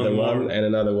want another one, and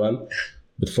another one.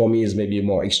 But for me, it's maybe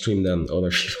more extreme than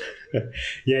other people.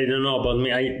 Yeah, I don't know about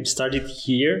me. I started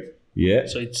here. Yeah.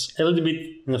 So it's a little bit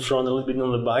in the front, a little bit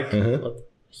on the back.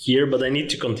 But I need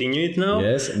to continue it now.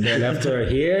 Yes, and then after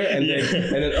here, and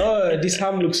then this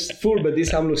arm looks full, but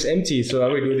this arm looks empty. So I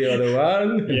will do the other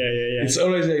one. Yeah. It's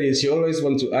always like this. You always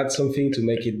want to add something to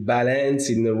make it balance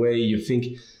in a way you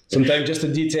think. Sometimes just a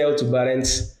detail to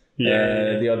balance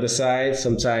the other side.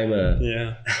 Sometimes I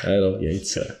don't know. Yeah,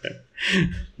 it's.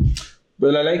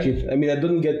 But I like it. I mean, I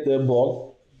don't get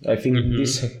bored. I think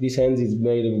this hand is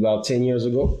made about 10 years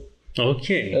ago.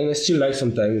 Okay. And I still like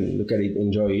sometimes look at it,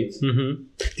 enjoy it.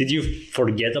 Did you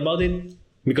forget about it?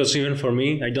 Because even for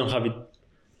me, I don't have it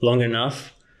long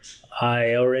enough.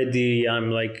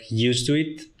 I'm like used to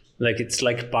it. Like it's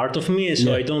like part of me,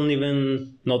 so I don't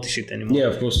even notice it anymore. Yeah,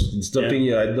 of course. It's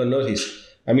something I don't notice.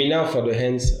 I mean, now for the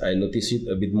hands, I notice it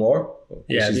a bit more.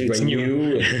 It's brand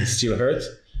new. It still hurts.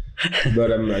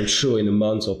 But I'm sure in a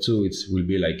month or two, it will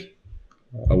be like,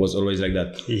 I was always like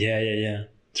that. Yeah.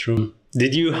 True.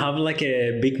 Did you have like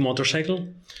a big motorcycle?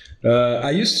 I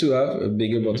used to have a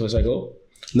bigger motorcycle.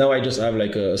 Now I just have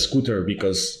like a scooter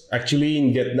because actually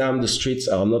in Vietnam, the streets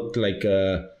are not like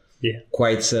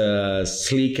quite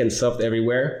sleek and soft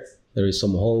everywhere. There is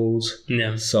some holes,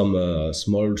 some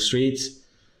small streets.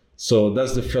 So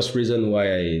that's the first reason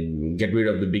why I get rid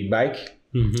of the big bike.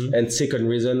 And second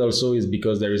reason also is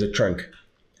because there is a trunk.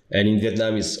 And in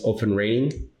Vietnam, it's often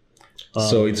raining.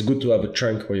 So it's good to have a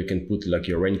trunk where you can put like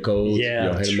your raincoat,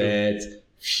 your helmet,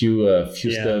 few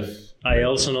stuff. I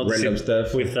also noticed random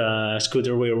stuff with a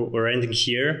scooter we're renting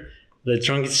here. The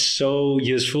trunk is so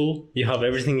useful. You have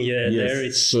everything there.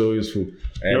 It's so useful.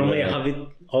 And, normally I have it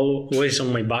always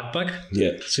on my backpack.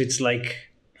 Yeah. So it's like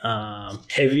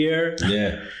heavier.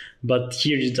 Yeah. But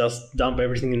here you just dump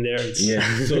everything in there.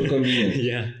 It's so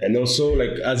convenient. And also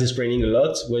like as it's raining a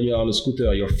lot, when you're on a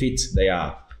scooter, your feet they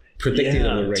are protected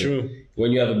on the rain. True.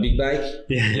 When you have a big bike,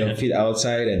 your feet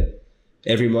outside, and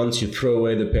every month you throw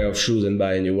away the pair of shoes and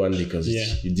buy a new one because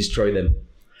you destroy them.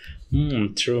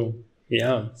 True.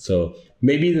 Yeah. So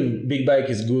maybe the big bike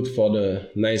is good for the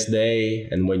nice day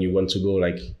and when you want to go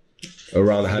like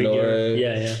around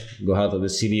Hanoi, go out of the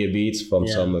city a bit from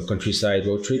some countryside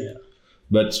road trip. Yeah.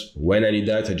 But when I did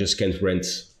that, I just can't rent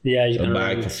a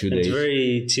bike for a few days. It's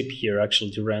very cheap here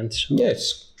actually to rent.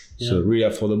 Yes. So really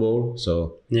affordable.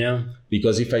 So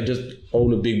because if I just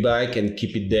own a big bike and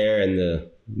keep it there and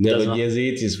never use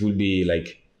it will be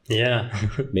like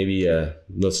maybe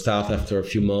not start after a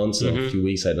few months or a few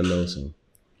weeks. I don't know. So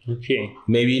Okay.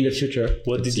 Maybe in the future.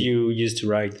 What did you use to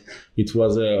ride? It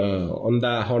was a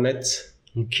Honda Hornet.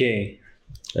 Okay.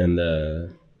 And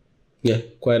it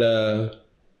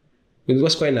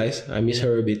was quite nice. I miss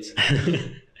her a bit.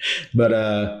 But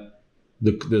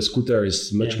the scooter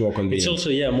is much more convenient. It's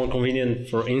also more convenient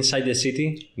for inside the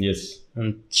city. Yes.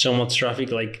 And so much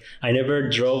traffic. Like I never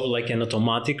drove like an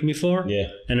automatic before. Yeah.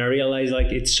 And I realized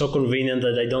like it's so convenient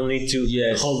that I don't need to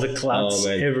hold the clutch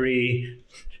every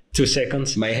 2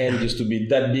 seconds. My hand used to be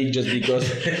that big just because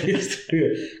it's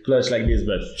clutch like this,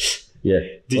 but yeah.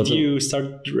 Did you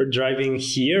start driving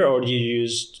here or did you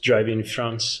use driving in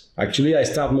France? Actually, I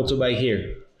start motorbike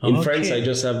here. In France, I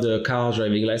just have the car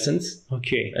driving license.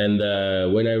 Okay. And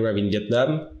when I arrive in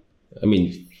Vietnam,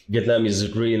 Vietnam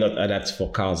is really not adapted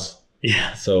for cars.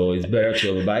 Yeah. So it's better to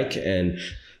have a bike. And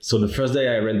so the first day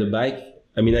I rent the bike,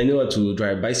 I know how to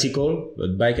drive a bicycle,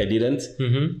 but bike I didn't.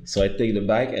 Mm-hmm. So I take the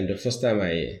bike, and the first time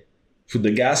I put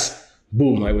the gas,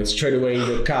 boom, I went straight away in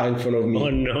the car in front of me. Oh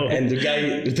no. And the guy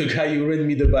who rented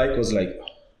me the bike was like,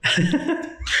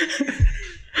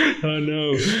 oh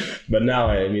no. But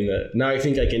now, now I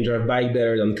think I can drive bike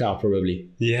better than car probably.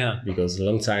 Yeah. Because a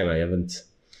long time I haven't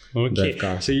drive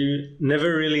car. So you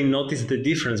never really noticed the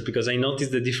difference, because I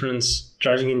noticed the difference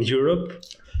driving in Europe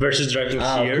versus driving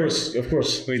here. Of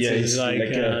course. Which is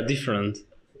different.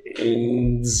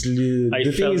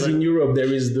 The thing is, in Europe,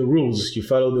 there is the rules. You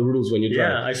follow the rules when you drive.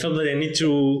 Yeah, I felt that I need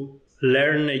to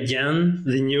learn again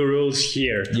the new rules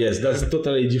here. Yes, that's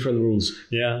totally different rules.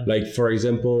 Yeah. Like, for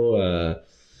example,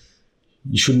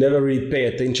 you should never really pay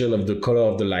attention of the color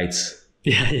of the lights.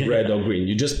 Yeah. Red or green.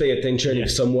 You just pay attention if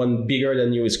someone bigger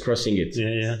than you is crossing it.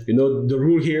 Yeah. The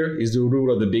rule here is the rule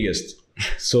of the biggest.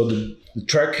 So the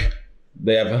truck,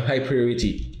 they have a high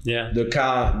priority. Yeah. The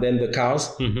car, then the cars,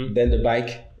 then the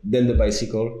bike, then the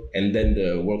bicycle, and then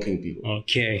the walking people.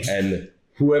 Okay. And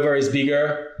whoever is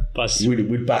bigger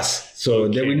will pass. So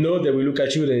they will know, they will look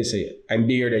at you and they say, I'm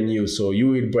bigger than you, so you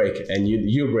will brake and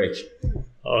you brake.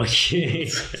 Okay.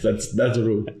 That's the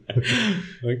rule.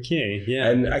 Okay, yeah.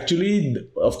 And actually,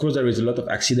 of course, there is a lot of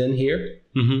accident here,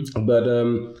 but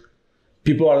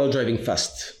people are not driving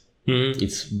fast. Mm-hmm.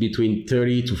 It's between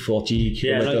 30 to 40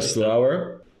 kilometers per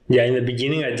hour. Yeah, in the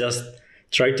beginning, I just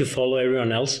tried to follow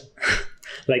everyone else.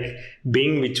 Like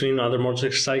being between other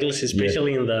motorcycles,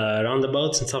 especially in the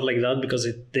roundabouts and stuff like that, because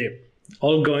they're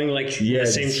all going like at the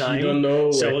same time. You don't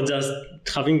know. So just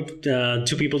having 2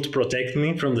 people to protect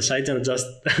me from the side and just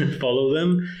follow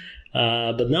them.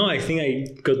 But now I think I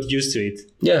got used to it.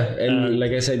 Yeah, and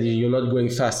like I said, you're not going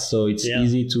fast, so it's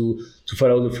easy to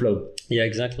follow the flow. Yeah,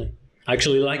 exactly. I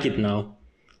actually like it now.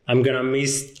 I'm gonna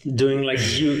miss doing like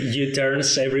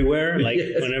U-turns everywhere, like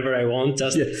whenever I want.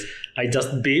 I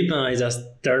just beep and I just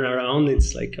turn around.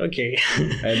 It's like, okay.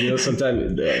 And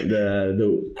sometimes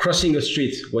the crossing a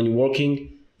street when you're walking,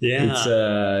 it's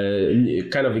a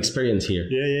kind of experience here.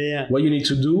 Yeah. What you need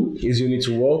to do is you need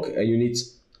to walk, and you need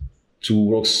to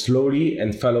walk slowly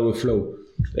and follow a flow.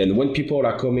 And when people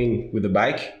are coming with a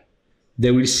bike,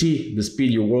 they will see the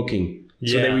speed you're walking.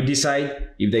 So they will decide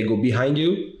if they go behind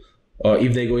you or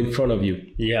if they go in front of you.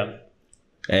 Yeah.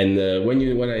 And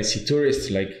when I see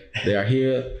tourists, like they are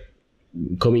here,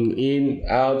 coming in,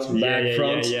 out, back,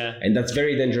 front, and that's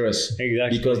very dangerous.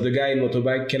 Exactly. Because the guy in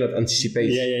motorbike cannot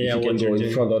anticipate if you can go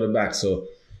in front or the back. So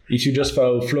if you just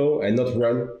follow flow and not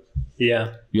run,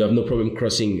 you have no problem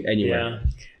crossing anywhere.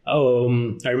 Yeah.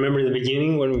 I remember in the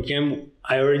beginning when we came,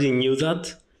 I already knew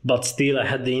that, but still I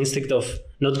had the instinct of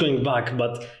not going back,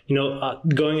 but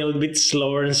going a little bit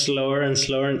slower and slower and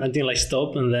slower until I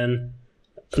stop and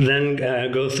then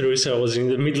go through. So I was in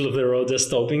the middle of the road just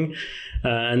stopping.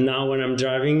 And now when I'm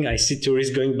driving, I see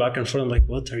tourists going back and forth. I'm like,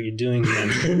 what are you doing, man?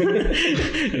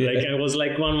 Like I was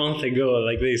like 1 month ago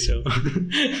like this. So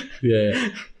yeah.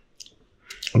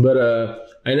 But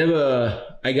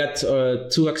I got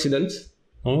 2 accidents.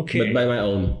 Okay. But by my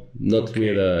own, not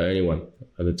with anyone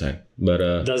at the time.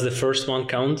 But does the first one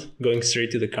count, going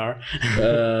straight to the car?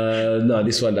 No,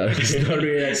 this one it's not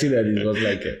really an accident. It was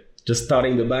like just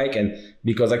starting the bike, and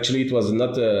because actually it was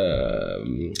not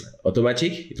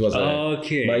automatic, it was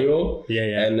manual.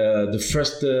 Yeah. And the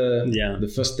first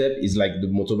step is like the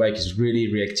motorbike is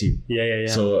really reactive. Yeah.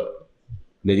 So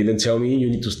they didn't tell me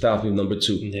you need to start with number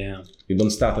 2. Yeah. You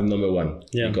don't start at number 1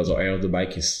 because the air of the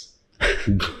bike is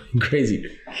crazy.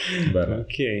 But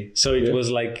so it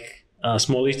was like a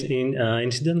small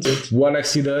incident. One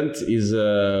accident is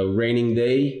a raining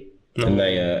day, and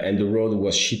the road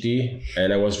was shitty,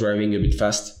 and I was driving a bit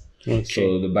fast.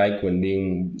 So the bike went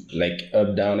being like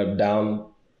up down,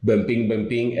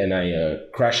 bumping, and I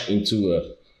crashed into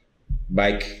a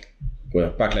bike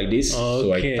packed like this.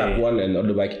 So I tap one and on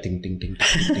the bike, ting, ting, ting,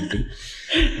 ting, ting, ting.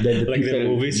 Then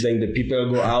the people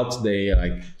go out, they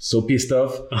like so pissed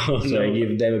off. So I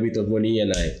give them a bit of money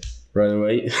and I run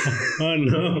away. Oh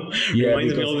no! Yeah,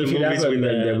 reminds me of all the movies with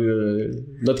they will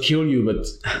not kill you, but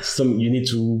you need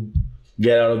to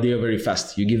get out of there very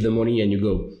fast. You give the money and you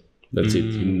go. That's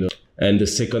it. And the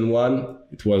second one,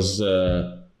 it was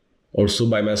also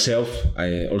by myself.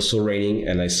 I also raining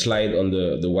and I slide on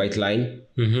the white line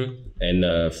and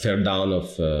fell down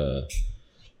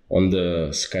on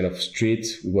the kind of street.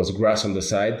 It was grass on the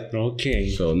side.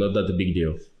 Okay. So not that a big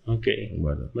deal. Okay,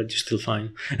 but you're still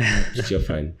fine. Still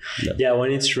fine. Yeah,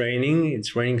 when it's raining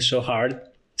so hard.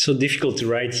 It's so difficult to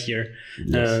ride here.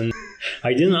 Yes. And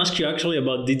I didn't ask you actually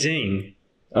about DJing.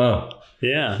 Oh.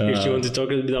 Yeah, if you want to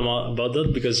talk a little bit about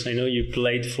that, because I know you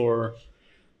played for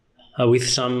with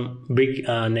some big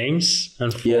names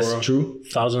and for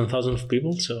thousands of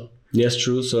people. So yes,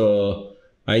 true. So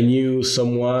I knew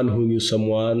someone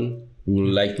who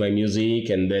liked my music,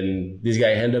 and then this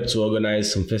guy ended up to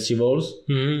organize some festivals.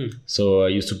 So I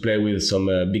used to play with some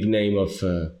big name of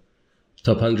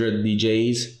top 100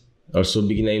 DJs, also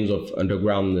big names of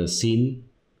underground scene,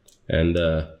 and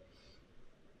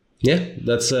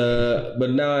that's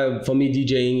but now for me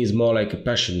DJing is more like a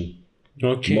passion,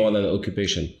 more than an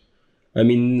occupation. I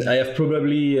mean, I have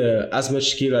probably as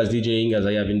much skill as DJing as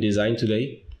I have in design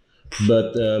today,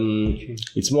 but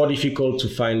it's more difficult to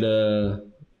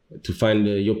find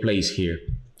your place here.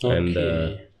 And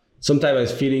sometimes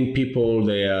I'm feeling people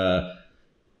they are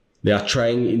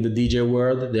trying in the DJ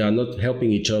world. They are not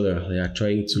helping each other. They are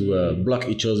trying to block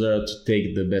each other to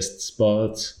take the best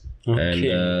spots.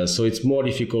 And so it's more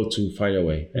difficult to find a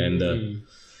way. And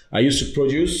I used to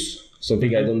produce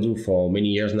something I don't do for many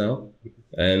years now.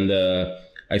 And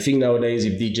I think nowadays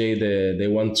if DJ they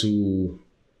want to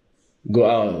go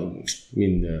out,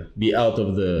 be out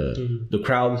of the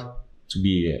crowd, to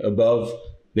be above,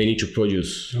 they need to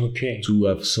produce to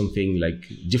have something like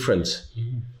different.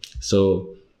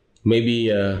 So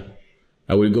maybe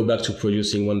I will go back to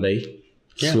producing one day,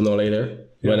 sooner or later,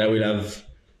 when I will have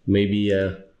maybe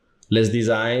less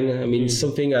design. I mean,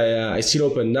 something I still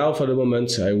open now. For the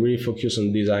moment, I really focus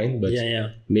on design, but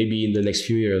maybe in the next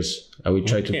few years, I will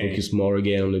try to focus more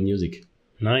again on the music.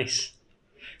 Nice.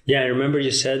 Yeah, I remember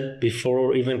you said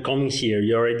before even coming here,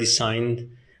 you already signed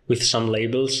with some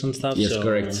labels and stuff. Yes,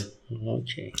 correct.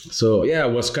 Okay. So I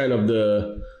was kind of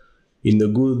in the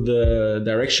good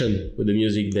direction with the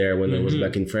music there when I was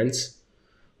back in France.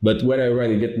 But when I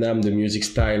ran in Vietnam, the music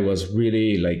style was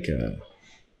really like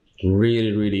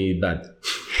really bad.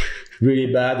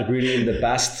 Really bad, really in the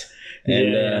past.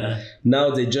 And now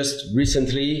they just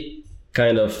recently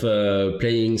kind of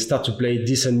start to play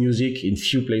decent music in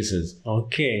few places.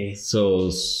 Okay. So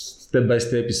step by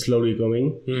step is slowly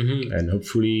coming, and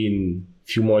hopefully in a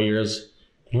few more years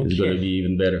it's going to be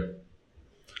even better.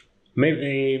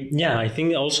 Maybe, I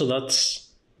think also that's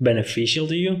beneficial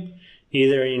to you,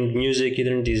 either in music,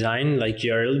 either in design. Like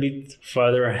you're a little bit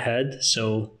further ahead,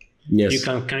 so you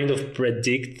can kind of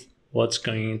predict what's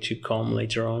going to come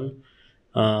later on.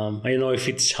 I don't know if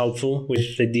it's helpful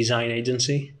with the design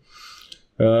agency.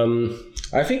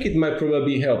 I think it might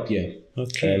probably help,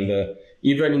 Okay. And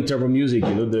even in terms of music,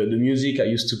 the music I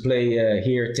used to play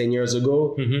here 10 years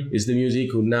ago is the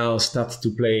music who now starts to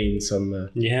play in some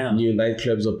new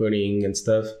nightclubs opening and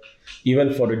stuff.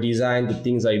 Even for the design, the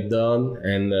things I've done,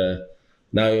 and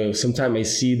now sometimes I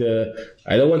see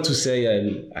I don't want to say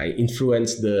I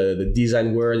influence the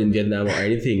design world in Vietnam or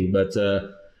anything, but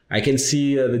I can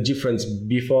see the difference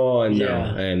before and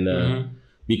now, and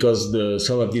because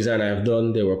some of design I have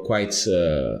done, they were quite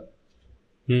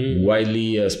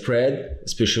widely spread,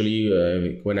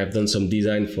 especially when I've done some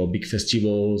design for big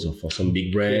festivals or for some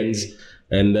big brands.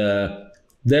 And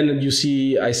then you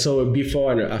see, I saw a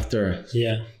before and after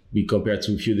be compared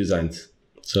to a few designs.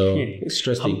 So it's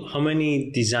interesting. How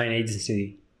many design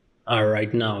agencies are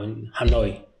right now in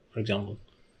Hanoi, for example?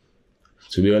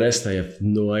 To be honest, I have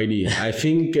no idea. I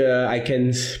think I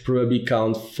can probably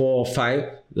count 4 or 5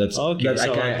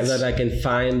 that I can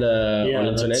find on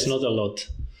internet. That's not a lot.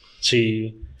 So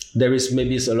there is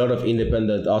maybe a lot of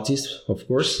independent artists, of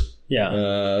course.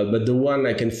 But the one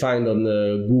I can find on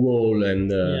Google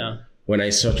and when I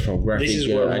search for graphic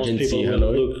agency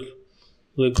Hanoi,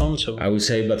 look on. So I would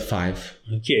say about 5.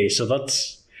 Okay, so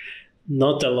that's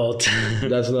not a lot.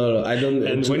 That's not a lot. I don't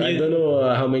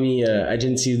know how many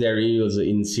agencies there is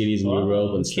in cities in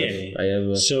Europe and stuff. I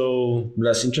have. So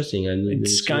that's interesting.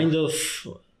 It's kind of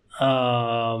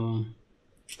I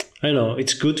don't know.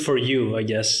 It's good for you, I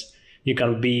guess. You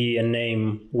can be a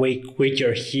name. Wait,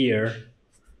 you're here.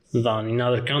 than in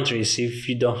other countries if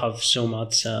you don't have so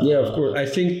much. Yeah, of course. I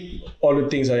think all the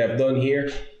things I have done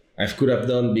here, I could have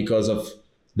done because of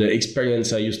the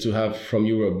experience I used to have from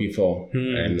Europe before,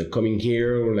 and coming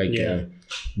here, like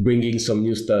bringing some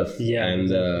new stuff. Yeah,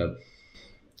 and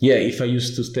exactly. if I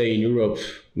used to stay in Europe,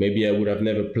 maybe I would have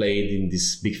never played in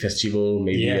this big festival.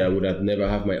 Maybe I would have never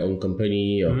have my own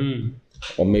company,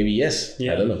 or maybe yes.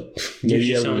 I don't know. Give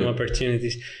you some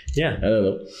opportunities. Yeah, I don't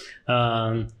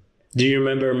know. Do you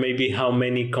remember maybe how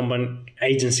many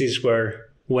agencies were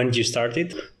when you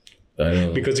started? I don't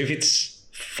know. Because if it's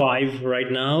 5 right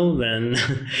now, then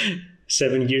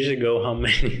 7 years ago, how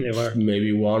many there were?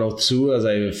 Maybe 1 or 2, as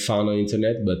I found on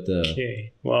internet. But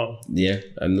okay, wow. Yeah,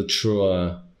 I'm not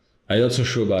sure. I'm not so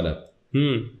sure about that.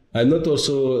 I'm not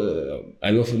also.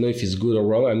 I don't know if it's good or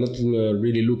wrong. I'm not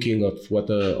really looking at what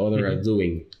others are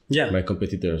doing. Yeah, my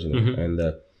competitors, and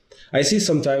I see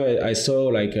sometimes I saw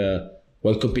like.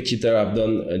 One competitor have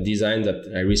done a design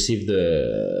that I received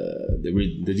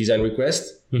the design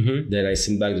request. Then I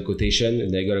sent back the quotation,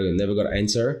 and they never got an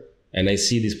answer. And I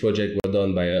see this project was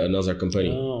done by another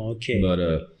company. Oh, okay. But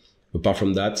apart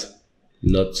from that,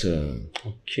 not.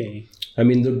 Okay. I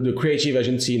mean, the creative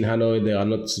agency in Hanoi, they are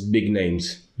not big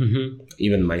names.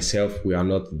 Even myself, we are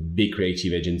not big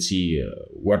creative agency,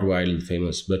 worldwide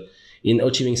famous. But in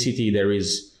Ho Chi Minh City, there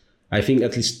is, I think,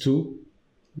 at least 2.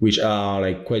 Which are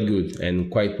like quite good and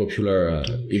quite popular,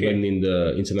 even in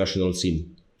the international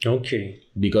scene. Okay.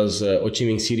 Because Ho Chi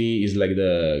Minh City is like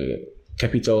the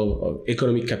capital,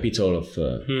 economic capital of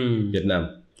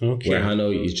Vietnam. Okay. Where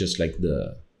Hanoi is just like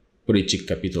the politic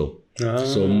capital.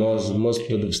 So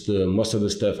most of the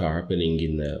stuff are happening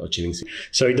in Ho Chi Minh City.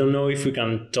 So I don't know if we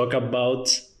can talk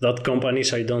about that company.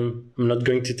 So I'm not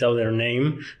going to tell their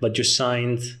name, but you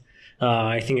signed.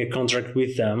 I think a contract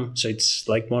with them, so it's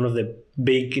like one of the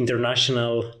big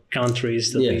international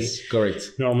countries that we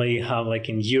correct. normally have, like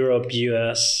in Europe,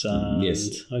 US.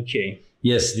 Yes. Okay.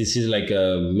 Yes, this is like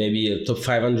maybe a top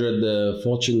 500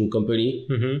 Fortune company,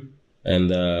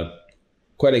 and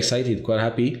quite excited, quite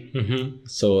happy.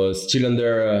 So still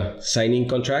under signing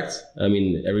contract. I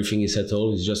mean, everything is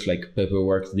settled. It's just like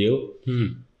paperwork deal.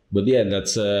 But yeah,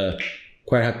 that's.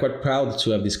 Quite proud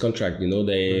to have this contract.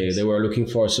 They were looking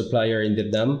for a supplier in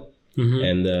Vietnam,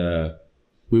 and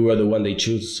we were the one they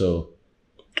choose. So,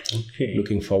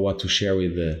 looking forward to share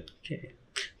with the. Okay,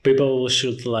 people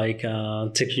should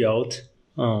check you out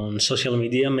on social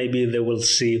media. Maybe they will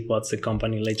see what's the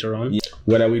company later on. Yeah.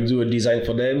 When I will do a design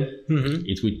for them,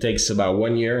 it will take about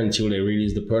 1 year until they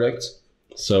release the product.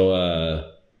 So.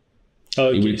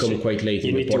 It will come quite late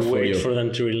in the portfolio. You need to wait for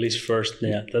them to release first.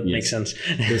 Yeah, that makes sense.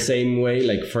 The same way,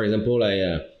 like for example,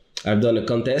 I've done a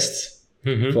contest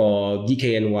for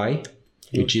DKNY,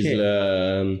 which is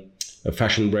a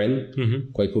fashion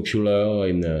brand, quite popular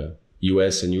in the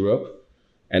US and Europe.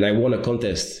 And I won a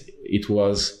contest. It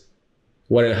was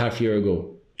 1.5 years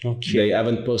ago. Okay. They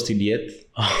haven't posted yet,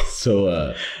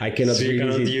 so I cannot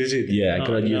use it. Yeah, I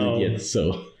cannot use it yet.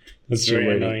 So. That's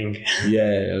very annoying.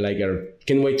 Yeah, like I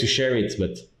can't wait to share it,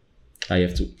 but I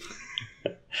have to.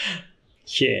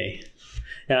 Okay.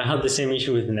 Yeah, I had the same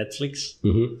issue with Netflix.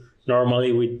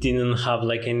 Normally, we didn't have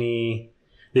any.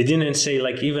 They didn't say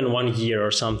even 1 year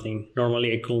or something.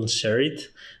 Normally, I couldn't share it,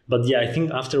 but yeah, I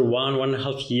think after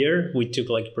 1.5 years, we took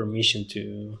permission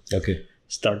to. Okay.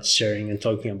 Start sharing and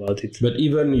talking about it. But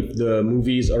even if the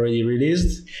movie is already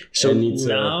released, so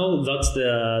now that's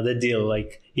the deal.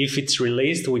 If it's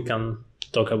released, we can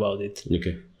talk about it.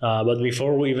 Okay. But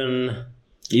before we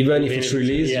even if it's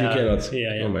released, you cannot.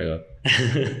 Yeah. Oh my god.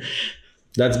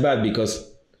 That's bad because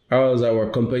our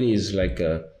company is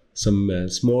some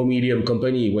small medium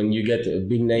company. When you get a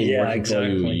big name working for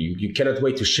you, you cannot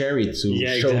wait to share it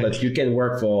to show that you can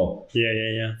work for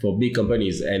for big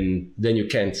companies, and then you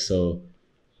can't. So.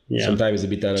 Yeah, sometimes it's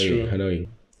a bit annoying.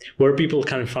 Where people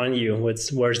can find you?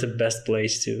 Where's the best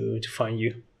place to find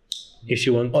you? If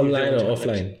you want online or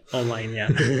offline? Online, yeah.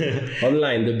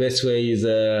 Online, the best way is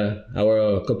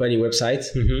our company website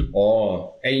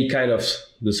or any kind of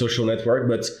the social network.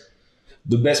 But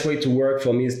the best way to work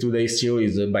for me today still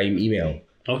is by email.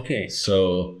 Okay.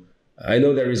 So I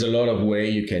know there is a lot of way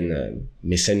you can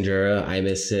Messenger,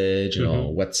 iMessage,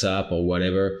 or WhatsApp or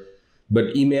whatever.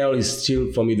 But email is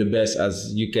still for me the best,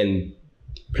 as you can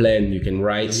plan, you can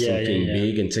write something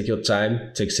big and take your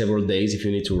time, take several days if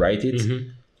you need to write it.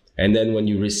 And then when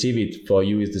you receive it, for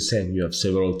you it's the same. You have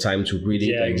several time to read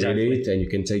it read it, and you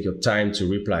can take your time to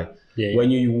reply.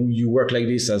 When you work like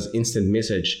this as instant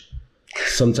message,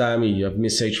 sometimes you have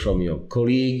message from your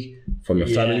colleague, from your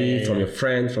family, from your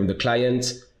friend, from the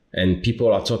client, and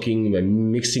people are talking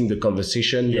and mixing the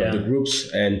conversation, you have the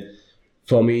groups, and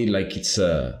for me, like it's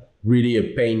really a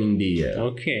pain in the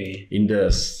in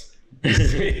the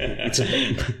it's a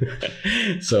pain.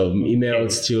 So email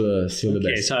is still the best.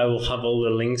 Okay, so I will have all the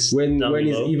links when down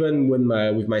below. Even when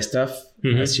with my staff,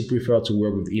 I still prefer to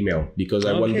work with email because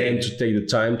I want them to take the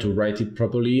time to write it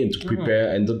properly and to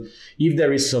prepare. And if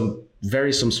there is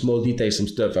some small details, some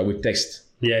stuff, I would text.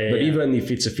 But even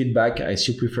if it's a feedback, I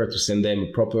still prefer to send them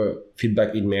a proper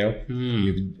feedback email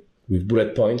with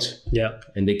bullet points.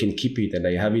 And they can keep it and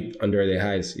I have it under their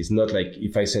eyes. It's not like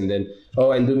if I send them,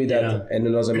 and do me that, and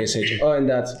another message, and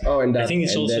that. I think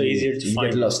it's also easier to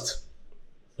find. Get lost.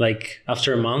 Like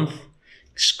after a month,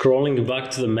 scrolling back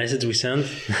to the message we sent,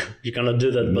 you cannot do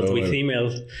that. But with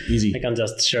email, easy. I can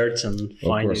just search and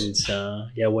find it. It's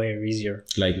way easier.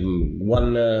 Like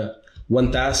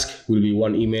one task will be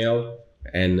one email,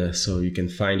 and so you can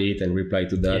find it and reply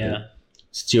to that.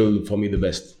 Still, for me, the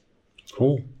best.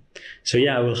 Cool. So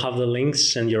I will have the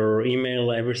links and your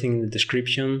email, everything in the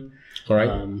description. All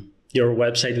right. Your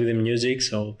website with the music,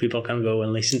 so people can go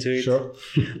and listen to it. Sure.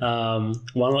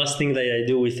 One last thing that I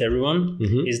do with everyone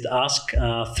is to ask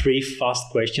 3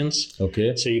 fast questions.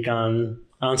 Okay. So you can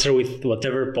answer with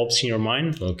whatever pops in your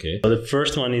mind. Okay. So the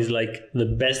first one is like the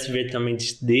best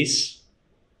Vietnamese dish,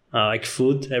 like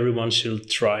food everyone should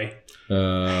try.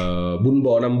 Bún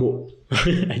bò Nam Bộ.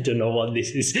 I don't know what this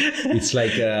is. It's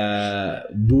like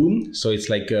bún, so it's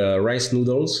like rice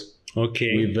noodles.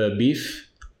 Okay. With beef.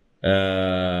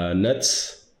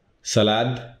 Nuts,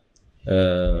 salad,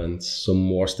 and some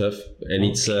more stuff, and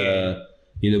it's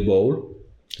in a bowl.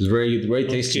 It's very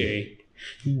tasty. Okay.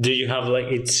 Do you have like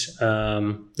it's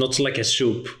not like a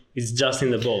soup? It's just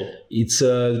in the bowl. It's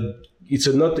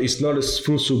not a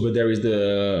full soup, but there is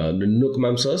the nuoc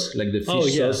mam sauce, like the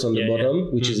fish sauce on the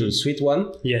bottom, which is a sweet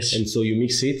one. Yes. And so you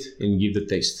mix it and give the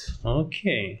taste.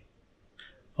 Okay.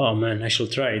 Oh man, I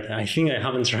should try it. I think I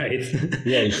haven't tried it.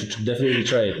 Yeah, you should definitely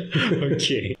try it.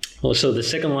 Okay. Also, the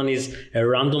second one is a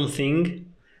random thing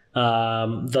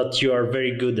that you are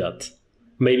very good at.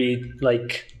 Maybe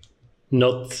like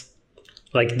not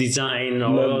like design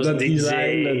or not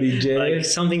DJ. Like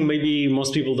something maybe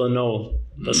most people don't know.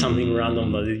 But something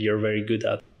random that you're very good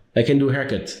at. I can do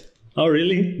haircut. Oh,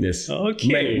 really? Yes.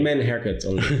 Okay. Men haircut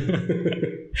only.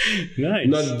 Nice.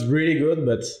 Not really good,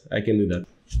 but I can do that.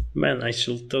 Man, I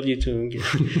should tell you to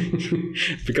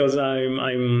because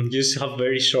I'm used to have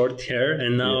very short hair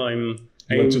and now I'm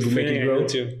want to make it grow?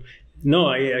 No,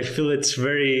 I feel it's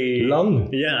very long.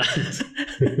 Yeah.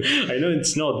 I know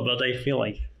it's not, but I feel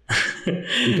like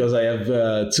because I have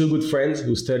 2 good friends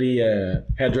who study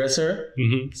hairdresser.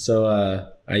 So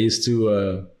I used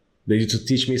to they used to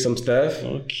teach me some stuff.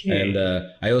 Okay. And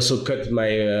I also cut my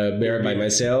hair by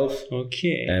myself.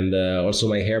 Okay. And also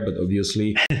my hair, but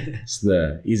obviously it's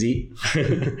easy.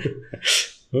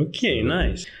 Okay,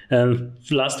 nice. And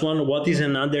last one, what is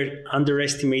another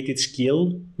underestimated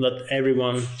skill that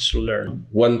everyone should learn?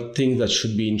 One thing that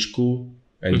should be in school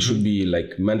and should be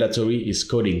like mandatory is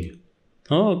coding.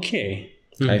 Oh, okay.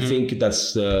 I think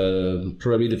that's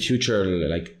probably the future.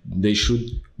 Like they should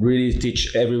really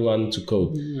teach everyone to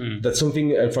code. That's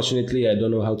something, unfortunately, I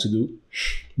don't know how to do.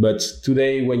 But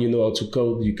today, when you know how to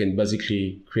code, you can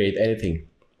basically create anything.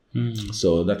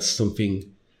 So that's something.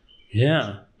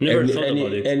 Yeah, never thought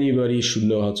about it. Anybody should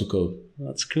know how to code.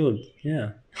 That's good.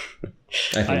 Yeah.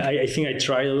 I think I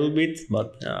tried a little bit,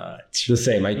 but it's the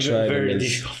same. I tried. Very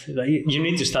difficult. You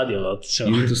need to study a lot. So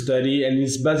you need to study, and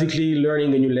it's basically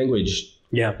learning a new language.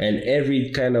 Yeah. And every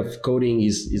kind of coding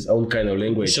is its own kind of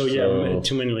language. So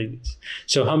too many languages.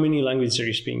 So how many languages are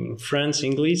you speaking? French,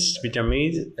 English,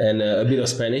 Vietnamese? And a bit of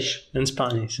Spanish. And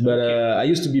Spanish. But I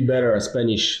used to be better at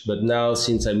Spanish, but now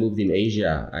since I moved in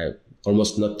Asia, I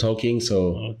almost not talking.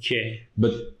 So. Okay.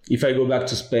 But if I go back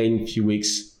to Spain in a few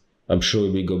weeks, I'm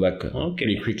sure we go back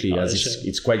pretty quickly as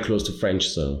it's quite close to French.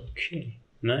 So. Okay.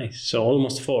 Nice. So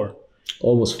almost 4.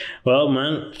 Almost. Well,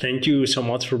 man, thank you so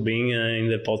much for being in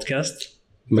the podcast.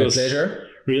 My pleasure.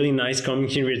 Really nice coming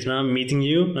here in Vietnam, meeting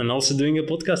you, and also doing a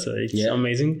podcast. It's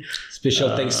amazing.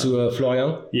 Special thanks to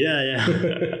Florian. Yeah.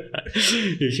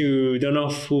 If you don't know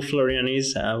who Florian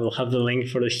is, I will have the link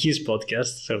for his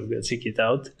podcast, so go check it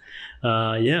out.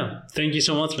 Thank you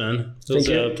so much, man. It was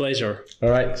a pleasure. All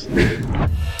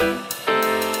right.